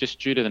just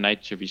due to the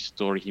nature of his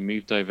story, he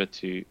moved over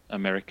to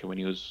America when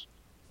he was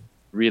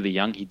really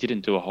young. He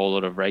didn't do a whole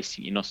lot of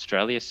racing in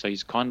Australia, so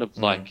he's kind of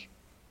like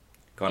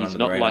Gone he's under the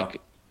not radar.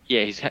 like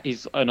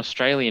he's an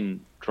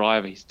Australian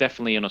driver. He's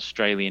definitely an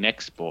Australian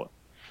export,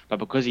 but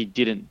because he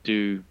didn't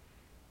do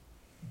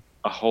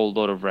a whole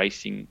lot of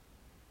racing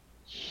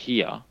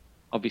here,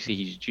 obviously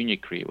his junior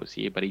career was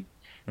here, but he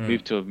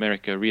moved to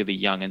America really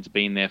young and's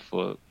been there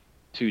for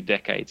 2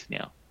 decades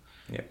now.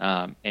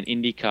 Yeah. And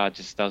IndyCar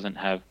just doesn't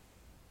have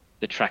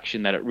the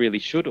traction that it really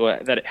should, or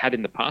that it had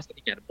in the past. I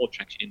think it had more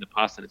traction in the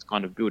past, and it's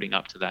kind of building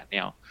up to that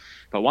now.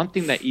 But one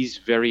thing that is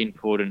very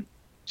important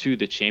to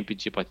the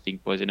championship, I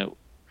think, was, we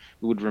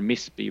would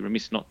be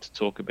remiss not to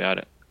talk about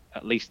it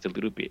at least a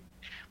little bit.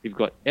 We've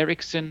got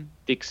Ericsson,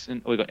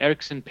 Dixon, or we've got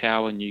Ericsson,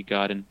 Power,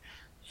 Newgarden,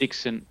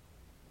 Dixon,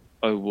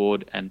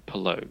 O'Ward, and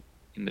Palou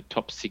in the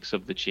top 6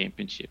 of the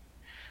championship.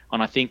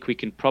 And I think we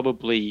can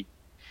probably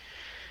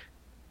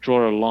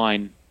draw a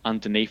line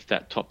underneath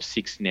that top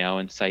 6 now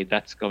and say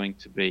that's going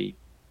to be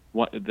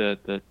what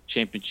the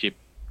championship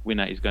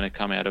winner is going to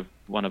come out of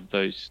one of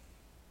those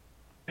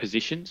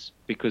positions,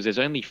 because there's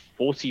only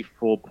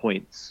 44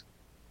 points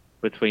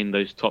between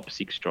those top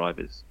 6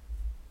 drivers.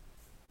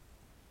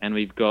 And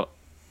we've got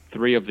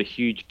 3 of the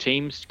huge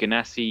teams,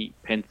 Ganassi,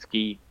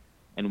 Penske,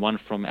 and one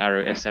from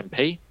Arrow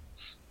SMP,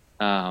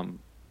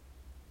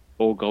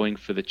 all going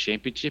for the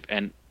championship.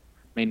 And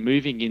I mean,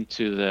 moving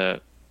into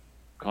the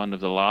kind of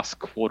the last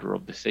quarter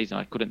of the season,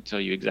 I couldn't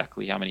tell you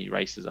exactly how many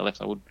races are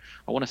left. I want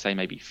to say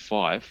maybe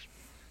 5.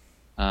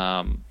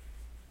 I'll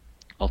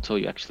tell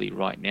you actually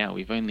right now.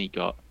 We've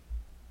got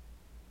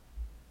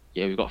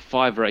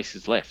 5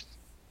 races left.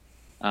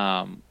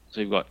 So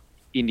we've got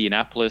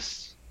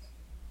Indianapolis,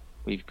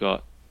 we've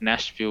got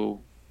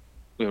Nashville,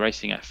 we're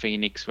racing at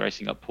Phoenix, we're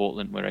racing at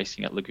Portland, we're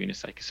racing at Laguna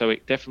Seca. So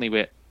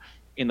we're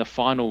in the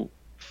final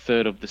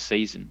third of the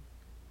season,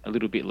 a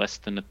little bit less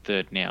than a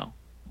third now,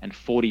 and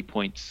 40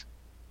 points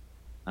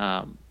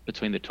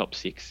between the top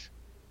 6.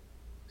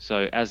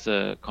 So as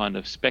a kind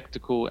of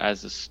spectacle,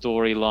 as a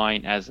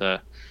storyline, as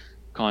a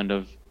kind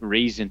of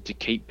reason to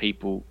keep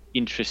people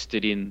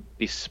interested in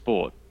this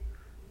sport,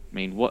 I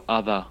mean, what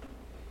other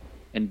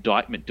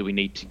indictment do we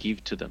need to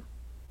give to them?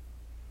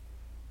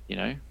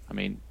 I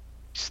mean,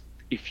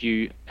 if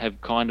you have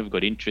kind of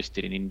got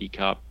interested in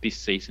IndyCar this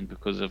season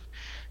because of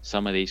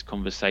some of these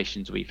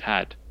conversations we've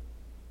had,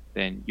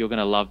 then you're going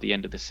to love the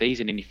end of the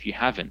season. And if you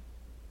haven't,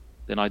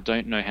 then I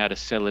don't know how to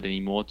sell it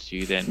anymore to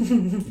you.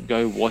 Then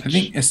go watch. I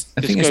think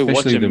go watch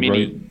especially a the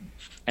mini road,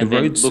 and the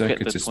then road look at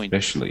the circuits points.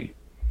 especially.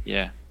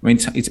 Yeah. I mean,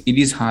 it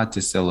is hard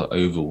to sell an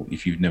oval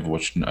if you've never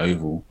watched an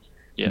oval,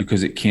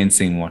 because it can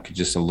seem like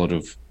just a lot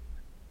of,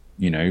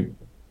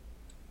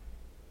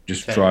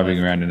 just driving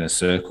around in a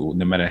circle,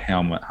 no matter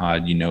how much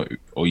hard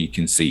or you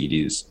can see it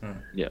is.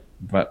 Yeah.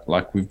 But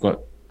like we've got,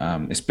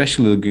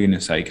 especially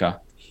Laguna Seca,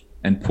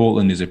 and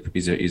Portland is a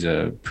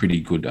pretty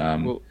good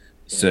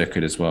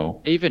circuit as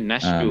well. Even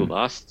Nashville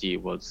last year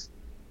was.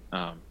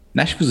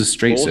 Nashville's a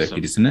street awesome.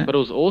 circuit, isn't it? But it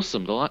was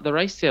awesome. The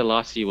race there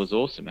last year was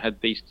awesome. It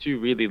had these 2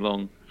 really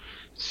long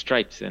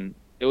straights, and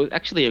it was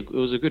actually it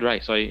was a good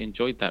race. I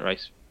enjoyed that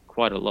race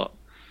quite a lot.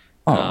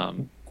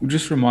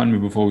 Just remind me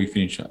before we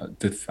finish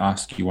to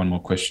ask you one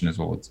more question as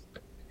well.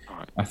 All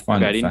right. I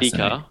find about it fascinating.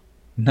 IndyCar?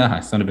 No,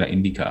 it's not about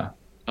IndyCar.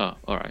 Oh,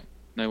 all right.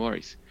 No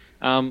worries.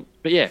 But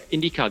yeah,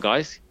 IndyCar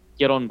guys,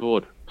 get on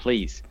board,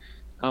 please.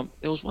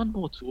 There was one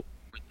more talk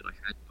point that I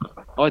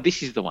had. Oh,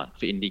 this is the one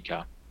for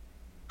IndyCar.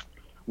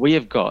 We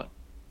have got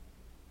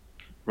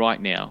right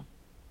now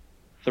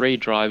 3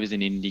 drivers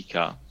in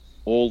IndyCar,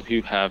 all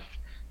who have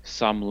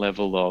some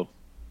level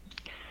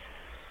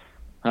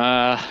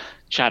of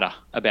chatter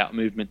about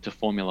movement to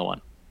Formula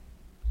One.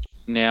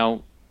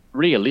 Now,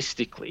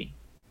 realistically,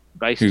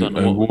 based on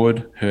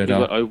O'Ward, we've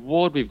got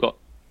O'Ward, we've got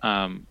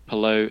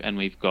Palou, and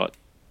we've got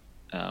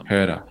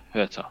Herter.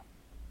 Herter.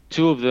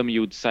 two of them you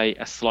would say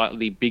are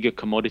slightly bigger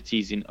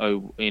commodities in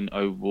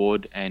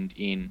O'Ward and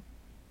in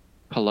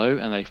Hello,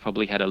 and they've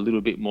probably had a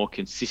little bit more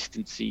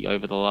consistency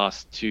over the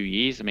last 2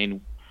 years. I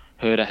mean,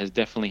 Herder has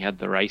definitely had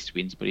the race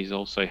wins, but he's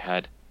also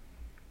had.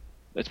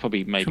 That's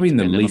probably maybe in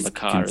the dependent on the least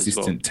car as well.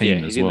 consistent team Yeah,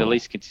 as he's in the well.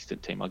 least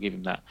consistent team. I'll give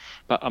him that.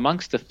 But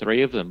amongst the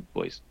three of them,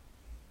 boys,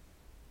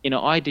 in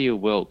an ideal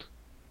world,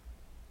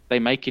 they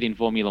make it in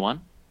Formula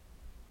One.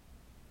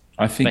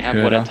 I think They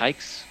have what it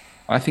takes.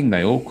 I think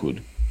they all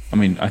could. I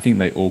mean, I think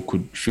they all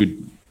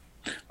should.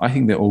 I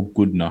think they're all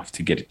good enough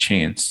to get a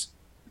chance.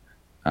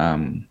 I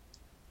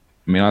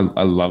mean,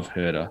 I love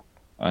Herder,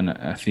 and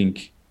I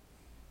think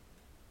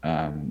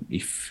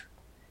if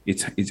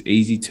it's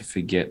easy to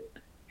forget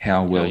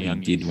how well he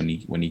did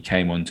when he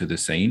came onto the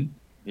scene.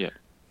 Yeah.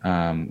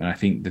 And I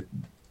think that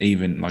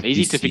even like it's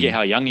easy to forget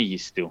how young he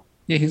is still.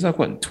 Yeah, he's like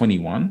what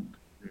 21.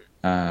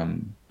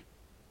 And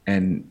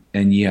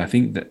yeah, I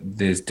think that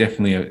there's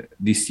definitely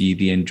this year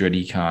the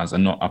Andretti cars are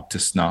not up to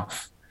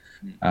snuff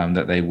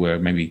that they were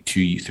maybe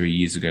 2-3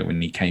 years ago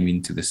when he came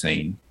into the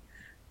scene.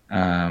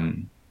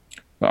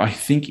 But I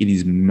think it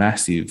is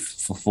massive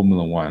for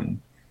Formula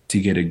One to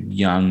get a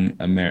young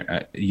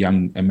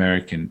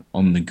American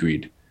on the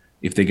grid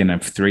if they're going to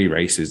have 3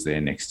 races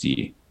there next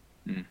year.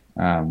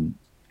 And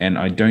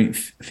I don't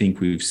think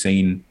we've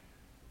seen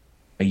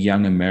a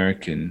young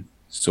American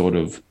sort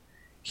of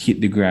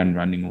hit the ground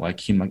running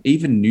like him. Like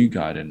even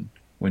Newgarden,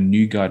 when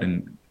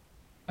Newgarden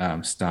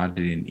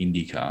started in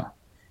IndyCar,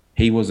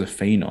 he was a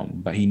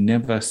phenom, but he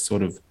never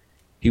sort of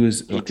he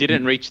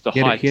didn't reach the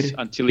heights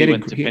until he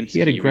went to Penske. He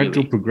had a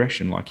gradual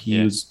progression. Like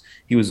he was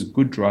a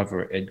good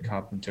driver at Ed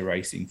Carpenter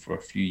Racing for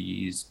a few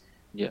years.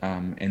 Yeah.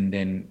 And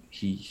then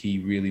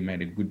he really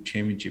made a good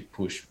championship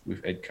push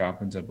with Ed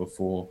Carpenter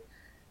before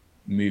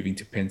moving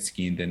to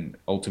Penske and then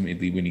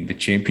ultimately winning the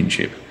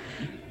championship.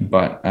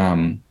 But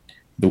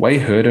the way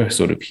Herder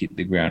sort of hit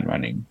the ground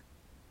running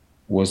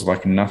was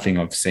like nothing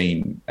I've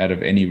seen out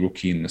of any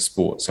rookie in the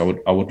sport. So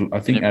I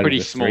think in a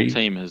pretty small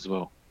team as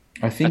well.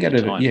 I think out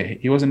of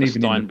it, he wasn't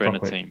even in the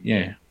proper team.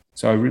 Yeah.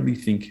 So I really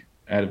think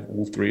out of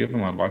all 3 of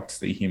them, I'd like to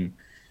see him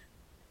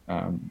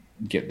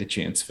get the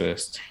chance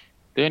first.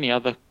 The only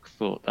other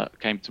thought that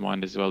came to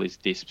mind as well is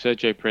this.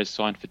 Sergio Perez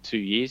signed for 2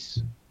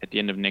 years. At the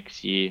end of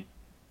next year,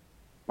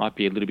 might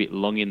be a little bit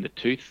long in the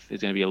tooth.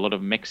 There's going to be a lot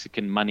of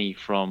Mexican money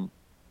from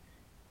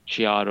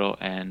Chiaro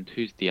and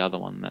who's the other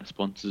one that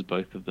sponsors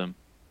both of them?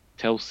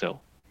 Telcel.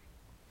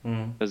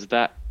 Does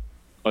that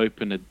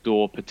open a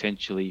door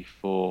potentially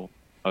for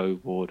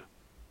O'Ward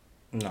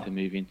to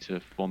move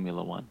into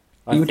Formula One?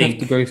 He would have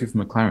to go with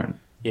McLaren.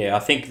 Yeah, I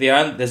think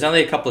there's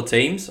only a couple of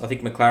teams. I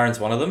think McLaren's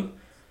one of them.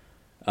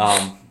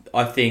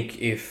 I think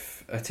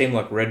if a team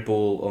like Red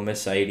Bull or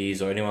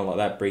Mercedes or anyone like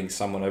that brings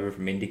someone over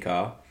from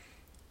IndyCar,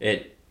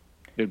 it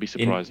would be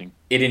surprising.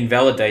 It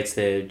invalidates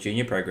their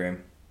junior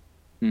program.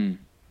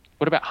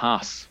 What about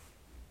Haas?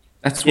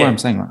 That's what I'm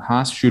saying. Like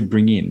Haas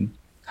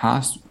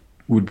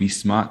would be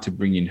smart to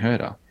bring in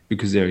Herder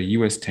because they're a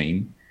US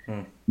team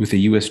with a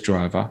US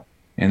driver,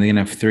 and they're going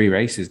to have 3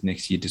 races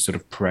next year to sort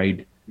of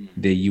parade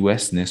their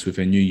USness with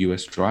a new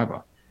US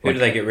driver. Who do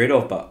they get rid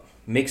of? But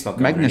Mick's not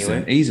going Magnussen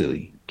anywhere.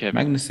 Easily.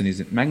 Kevin.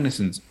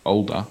 Magnussen's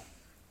older,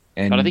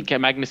 but I think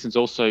Magnussen's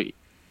also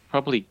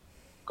probably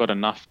got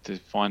enough to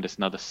find us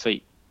another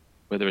seat,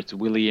 whether it's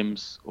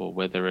Williams or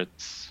whether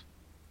it's.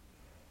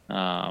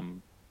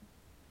 Well,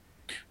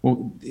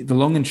 the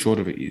long and short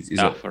of it is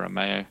Alfa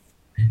Romeo.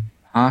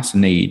 Haas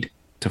need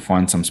to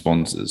find some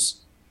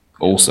sponsors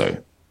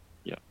also.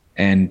 Yeah.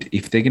 And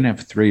if they're going to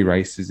have 3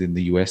 races in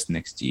the US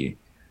next year,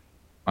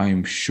 I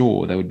am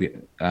sure they would be,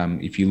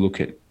 if you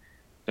look at...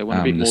 They want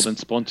to be more than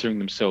sponsoring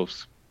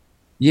themselves.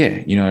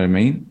 Yeah, you know what I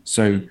mean?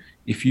 So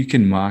if you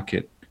can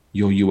market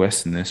your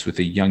USness with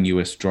a young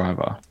US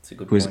driver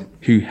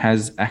who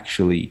has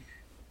actually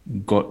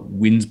got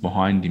wins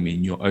behind him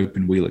in your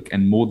open wheel,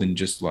 and more than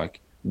just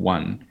like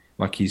one,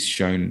 like he's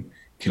shown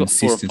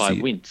consistency. 4 or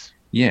 5 wins.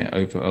 Yeah,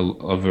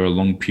 over a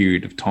long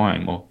period of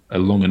time, or a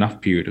long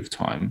enough period of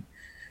time,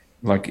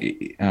 like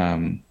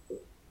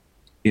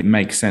it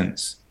makes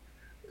sense.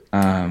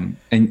 And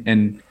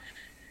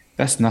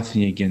that's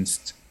nothing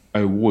against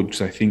O'Ward,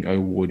 because I think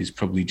O'Ward is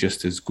probably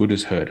just as good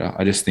as Herder.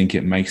 I just think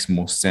it makes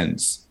more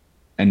sense,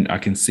 and I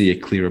can see a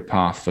clearer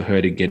path for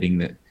Herder getting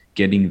there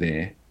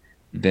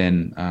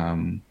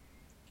than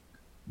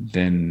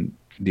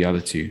the other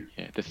 2.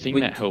 Yeah, the thing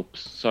that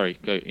helps. Sorry,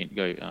 go.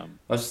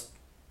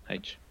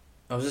 H.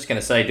 I was just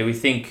going to say, do we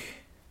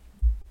think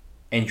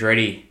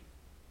Andretti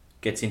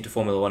gets into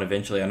Formula One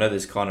eventually? I know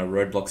there's kind of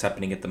roadblocks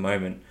happening at the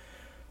moment.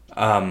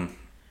 I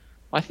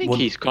think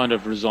he's kind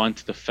of resigned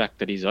to the fact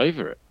that he's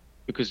over it.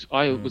 Because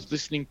I was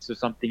listening to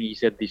something he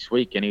said this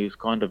week, and he was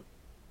kind of,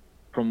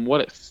 from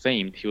what it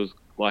seemed, he was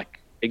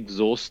like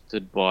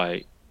exhausted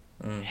by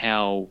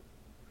how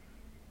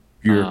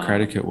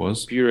bureaucratic it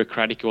was.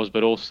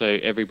 But also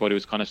everybody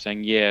was kind of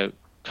saying, "Yeah,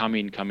 come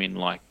in,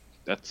 like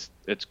that's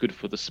good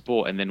for the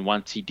sport." And then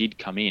once he did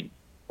come in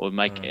or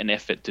make an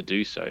effort to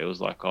do so, it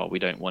was like, "Oh, we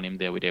don't want him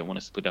there. We don't want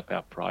to split up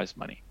our prize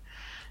money."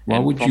 Why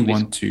And would from you this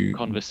want to?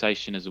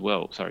 conversation as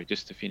well, sorry,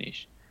 just to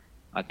finish,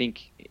 I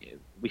think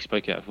we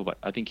spoke about it before, but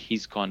I think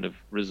he's kind of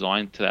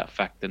resigned to that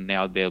fact, and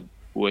now they're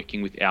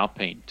working with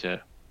Alpine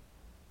to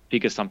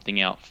figure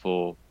something out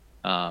for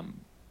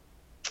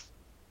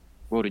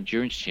World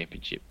Endurance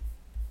Championship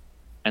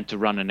and to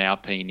run an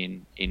Alpine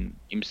in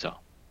IMSA.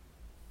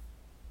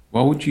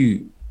 Why would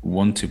you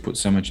want to put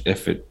so much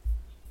effort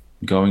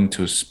going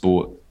to a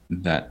sport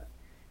that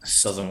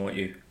Doesn't want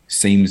you.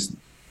 seems,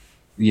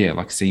 yeah,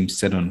 like seems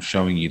set on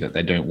showing you that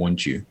they don't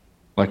want you?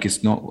 Like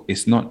it's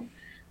not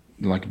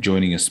like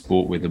joining a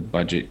sport where the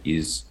budget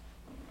is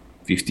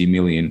 50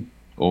 million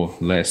or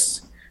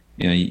less.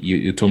 You know,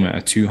 you're talking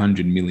about a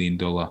 $200 million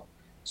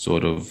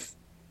sort of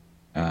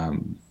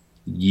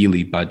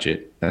yearly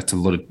budget. That's a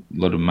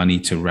lot of money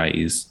to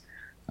raise,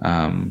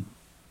 and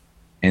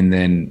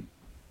then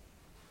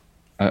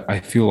I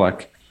feel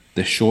like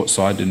the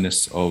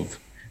short-sightedness of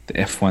the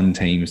F1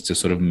 teams to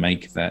sort of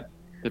make that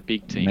The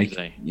big teams,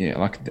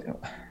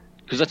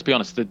 because let's be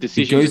honest, the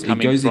decisions are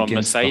coming from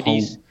against the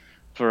Mercedes, whole-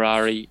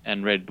 Ferrari,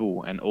 and Red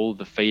Bull, and all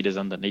the feeders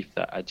underneath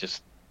that are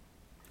just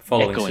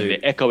Following echoing.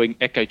 suit. They're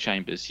echo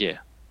chambers. Yeah,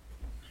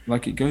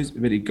 like it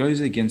goes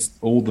against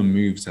all the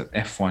moves that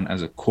F1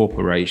 as a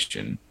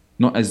corporation,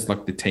 not as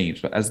like the teams,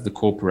 but as the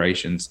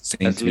corporations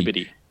seem as to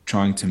Liberty. be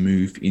trying to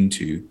move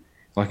into.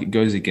 Like it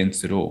goes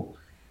against it all.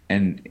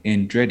 And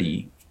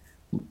Andretti,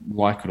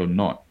 like it or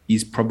not,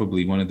 is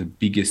probably one of the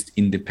biggest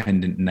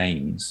independent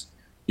names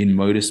in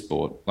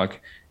motorsport.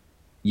 Like,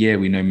 yeah,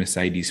 we know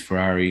Mercedes,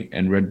 Ferrari,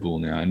 and Red Bull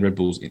now, and Red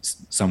Bull's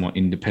it's somewhat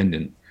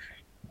independent.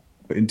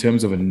 But in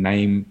terms of a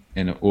name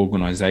and an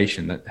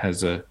organization that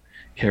has a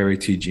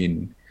heritage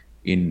in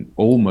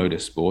all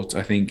motorsports,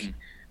 I think,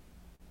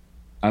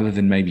 other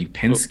than maybe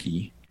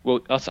Penske.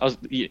 Well,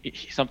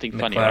 something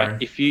funny, McLaren.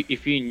 right?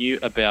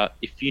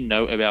 If you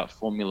know about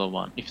Formula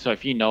One,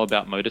 if you know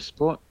about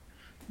motorsport,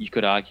 you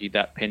could argue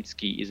that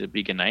Penske is a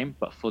bigger name.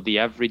 But for the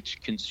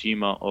average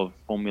consumer of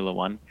Formula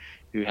One,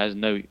 who has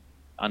no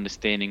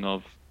understanding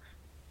of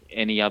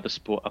any other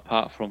sport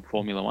apart from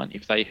Formula One,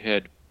 if they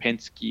heard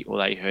Penske or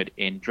they heard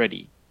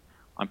Andretti,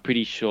 I'm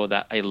pretty sure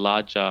that a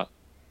larger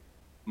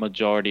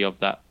majority of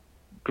that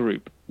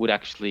group would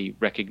actually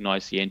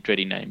recognize the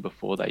Andretti name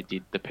before they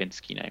did the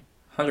Penske name.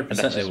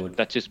 100% they would.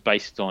 That's just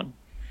based on,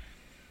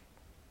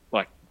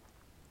 like,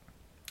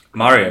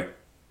 Mario.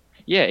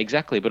 yeah,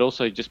 exactly. But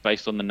also just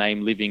based on the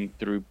name living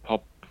through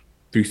pop.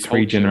 Through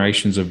three culture.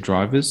 generations of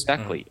drivers.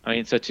 Exactly. I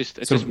mean, so it's just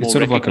Sort of- more it's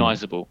sort of like a-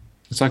 recognizable.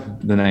 It's like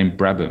the name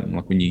Brabham.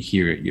 Like when you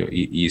hear it, your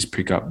ears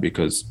prick up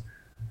because,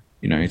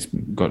 you know, it's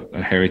got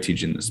a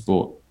heritage in the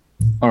sport.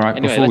 All right,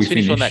 Anyway, before let's we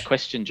finish on that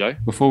question, Joe.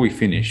 Before we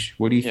finish,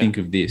 what do you Yeah. think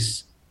of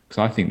this? Because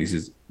I think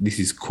this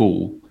is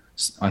cool.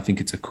 I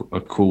think it's a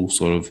cool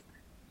sort of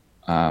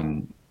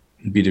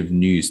bit of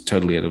news,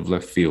 totally out of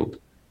left field.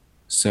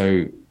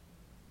 So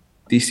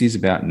this is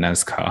about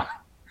NASCAR.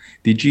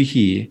 Did you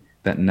hear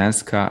that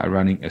NASCAR are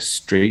running a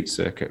street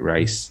circuit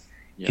race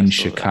Yeah, I in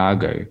saw that.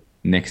 Chicago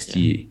next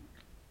year?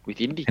 With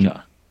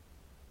IndyCar.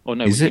 Oh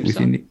no, Is with it with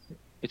IMSA.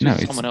 It's No,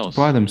 with it's someone else.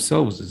 by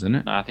themselves, isn't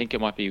it? No, I think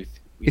it might be with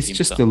It's IMSA.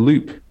 just a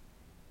loop.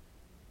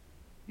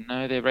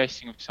 No, they're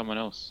racing with someone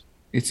else.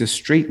 It's a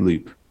street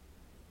loop.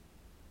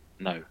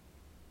 No.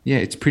 Yeah,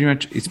 it's pretty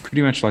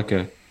much like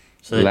a.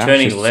 So they're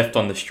turning Louches. left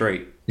on the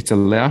street. It's a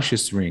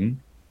Louches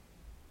ring,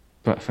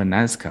 but for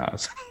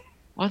NASCARs.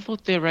 I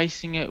thought they're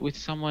racing it with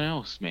someone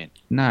else, man.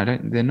 No,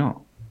 they're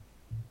not.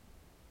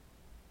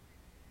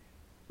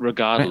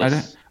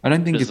 Regardless. I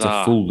don't think it's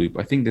Bizarre. a full loop.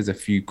 I think there's a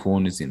few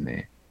corners in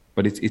there,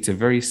 but it's a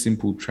very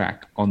simple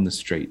track on the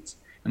streets.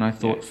 And I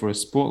thought Yeah. for a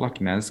sport like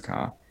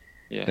NASCAR,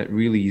 Yeah. that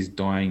really is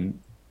dying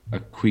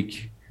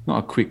not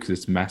a quick because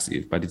it's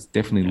massive, but it's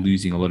definitely Yeah.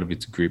 losing a lot of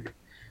its grip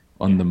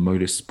on the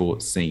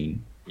motorsport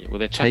scene. Yeah, well,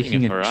 they're chucking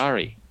taking a a-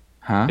 Ferrari.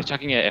 Huh? They're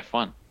chucking a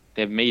F1.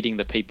 They're meeting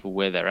the people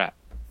where they're at.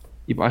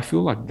 Yeah, but I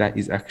feel like that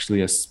is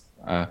actually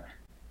a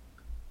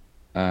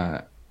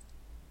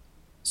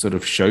sort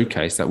of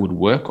showcase that would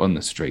work on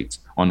the streets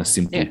on a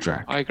simple Yeah,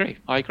 track. I agree.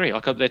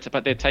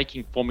 But they're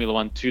taking Formula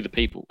One to the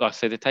people. Like I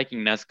say, they're taking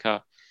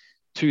NASCAR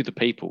to the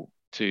people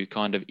to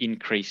kind of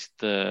increase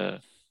the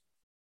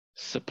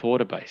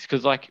supporter base.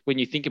 Because, like, when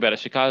you think about it,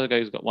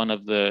 Chicago's got one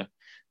of the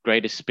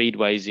greatest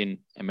speedways in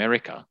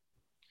America,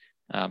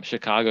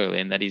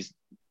 Chicagoland. That is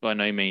by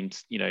no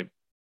means, And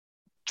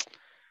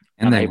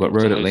they've got unable to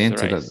Road host the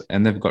Atlanta, race.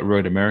 and they've got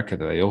Road America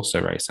that they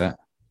also race at.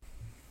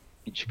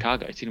 in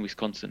Chicago. It's in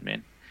Wisconsin,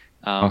 man.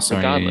 Oh, sorry.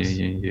 Regardless,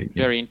 Yeah.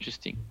 very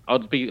interesting.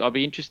 I'd be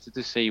interested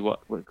to see what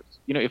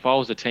if I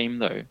was a team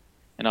though,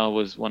 and I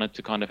wanted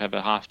to kind of have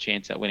a half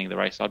chance at winning the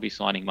race, I'd be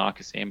signing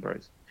Marcus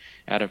Ambrose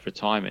out of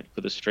retirement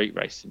for the street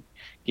race and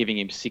giving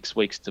him 6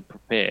 weeks to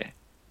prepare,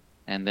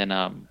 and then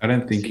I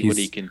don't think see what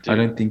he can do. I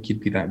don't think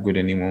he'd be that good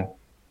anymore.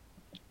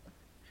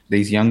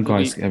 These young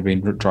guys have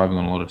been driving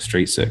on a lot of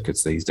street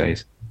circuits these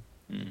days.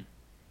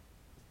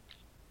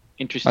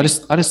 Interesting. I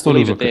just thought We'll it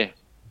leave was it there.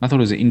 I thought it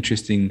was an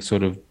interesting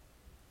sort of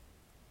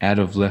out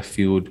of left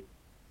field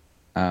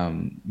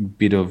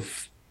bit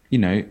of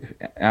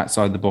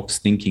outside the box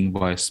thinking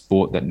by a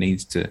sport that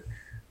needs to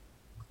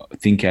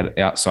think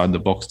outside the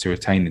box to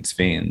retain its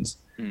fans.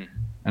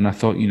 And I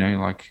thought,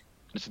 like,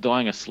 it's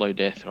dying a slow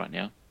death right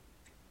now.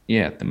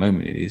 Yeah, at the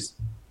moment it is.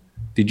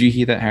 Did you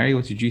hear that, Harry?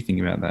 What did you think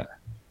about that?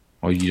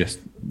 Or you just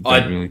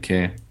don't really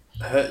care?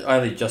 I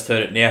only just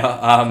heard it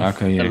now.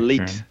 Okay, yeah.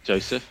 Elite,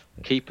 Joseph.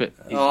 Keep it.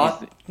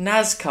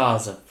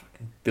 NASCAR's a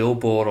fucking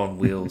billboard on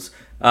wheels.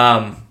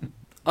 I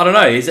don't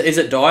know. Is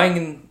it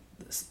dying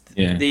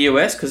in the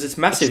US? Because it's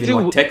massive in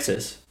like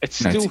Texas. It's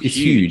still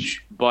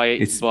huge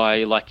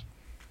by like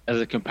as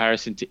a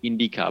comparison to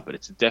IndyCar, but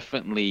it's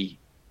definitely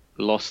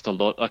lost a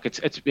lot. Like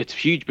it's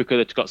huge because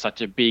it's got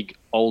such a big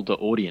older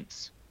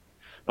audience.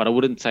 But I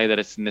wouldn't say that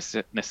it's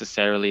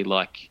necessarily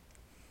like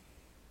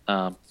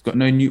it's got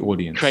no new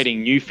audience.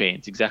 Creating new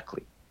fans,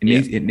 exactly.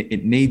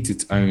 It needs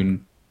its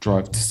own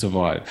drive to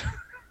survive.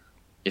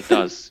 It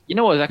does. You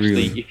know what?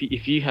 Actually, really?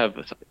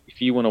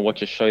 if you want to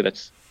watch a show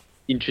that's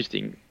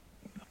interesting,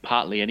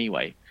 partly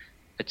anyway,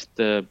 it's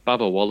the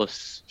Bubba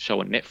Wallace show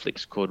on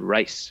Netflix called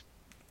Race.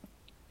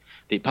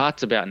 The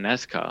parts about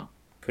NASCAR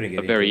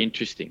are very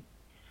interesting.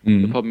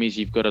 The problem is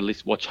you've got to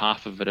watch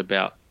half of it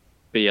about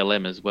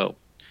BLM as well,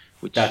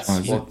 which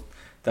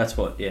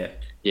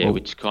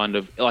which kind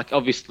of like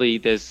obviously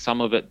there's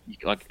some of it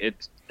like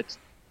it's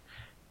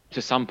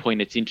to some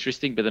point it's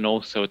interesting, but then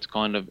also it's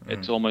kind of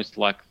it's almost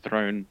like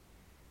thrown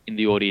in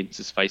the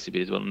audience's face a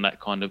bit as well, and that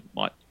kind of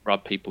might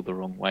rub people the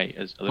wrong way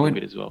a little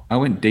bit as well. I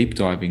went deep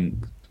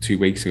diving 2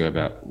 weeks ago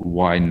about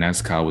why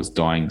NASCAR was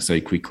dying so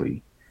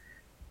quickly.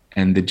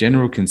 And the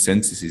general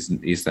consensus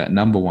is that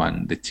number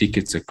one, the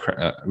tickets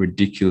are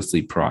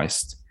ridiculously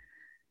priced.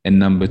 And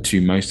number two,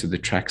 most of the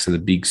tracks are the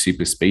big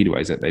super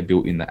speedways that they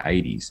built in the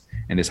 80s.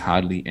 And there's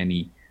hardly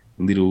any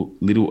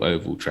little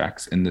oval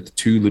tracks. And the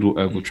 2 little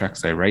oval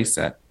tracks they race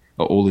at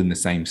are all in the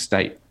same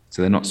state.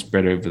 So they're not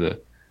spread over the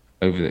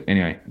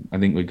anyway, I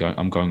think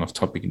I'm going off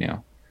topic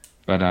now.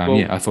 But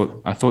I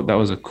thought that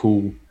was a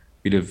cool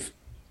bit of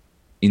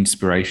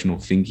inspirational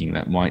thinking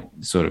that might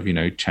sort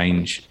of,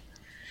 change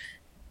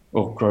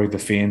or grow the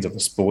fans of a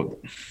sport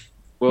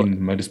in the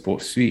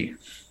motorsport sphere.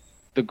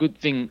 The good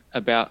thing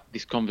about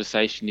this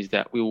conversation is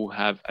that we will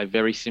have a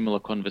very similar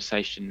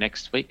conversation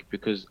next week,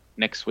 because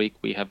next week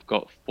we have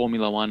got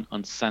Formula One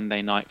on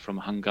Sunday night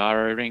from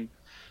Hungaroring.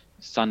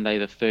 Sunday,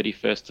 the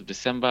 31st of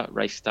December,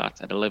 race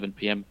starts at 11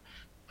 p.m.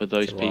 for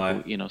those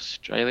people in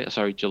Australia.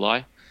 Sorry,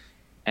 July.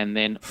 And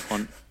then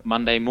on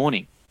Monday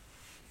morning,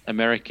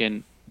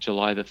 American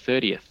July the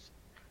 30th,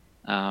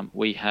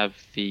 we have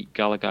the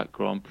Gallagher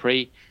Grand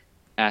Prix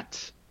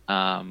at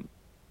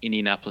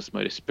Indianapolis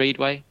Motor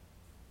Speedway,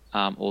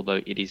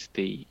 although it is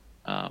the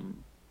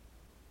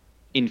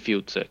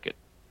infield circuit.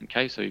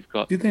 Okay, so we've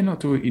got... Did they not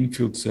do an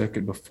infield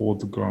circuit before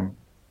the Grand?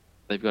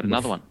 They've got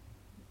another one.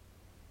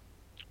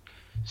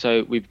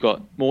 So we've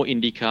got more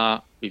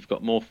IndyCar, we've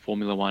got more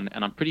Formula One,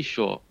 and I'm pretty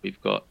sure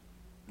we've got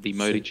the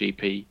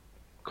MotoGP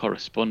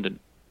correspondent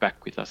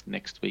back with us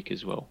next week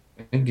as well.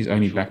 I think he's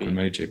only back when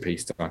MotoGP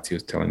starts, he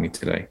was telling me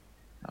today.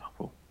 Oh,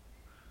 cool.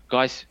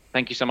 Guys,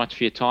 thank you so much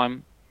for your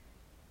time.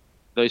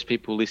 Those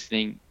people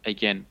listening,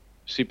 again,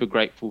 super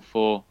grateful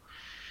for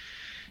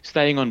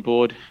staying on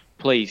board.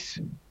 Please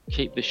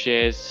keep the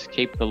shares,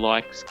 keep the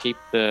likes, keep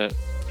the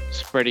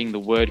spreading the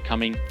word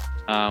coming.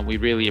 We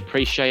really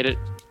appreciate it,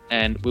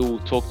 and we will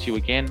talk to you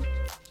again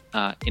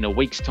in a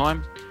week's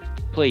time.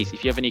 Please,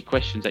 if you have any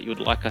questions that you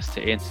would like us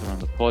to answer on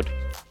the pod,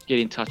 get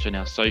in touch on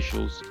our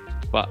socials.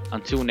 But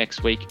until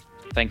next week,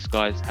 thanks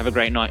guys. Have a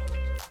great night.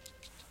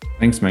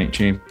 Thanks, mate.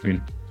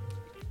 Champion.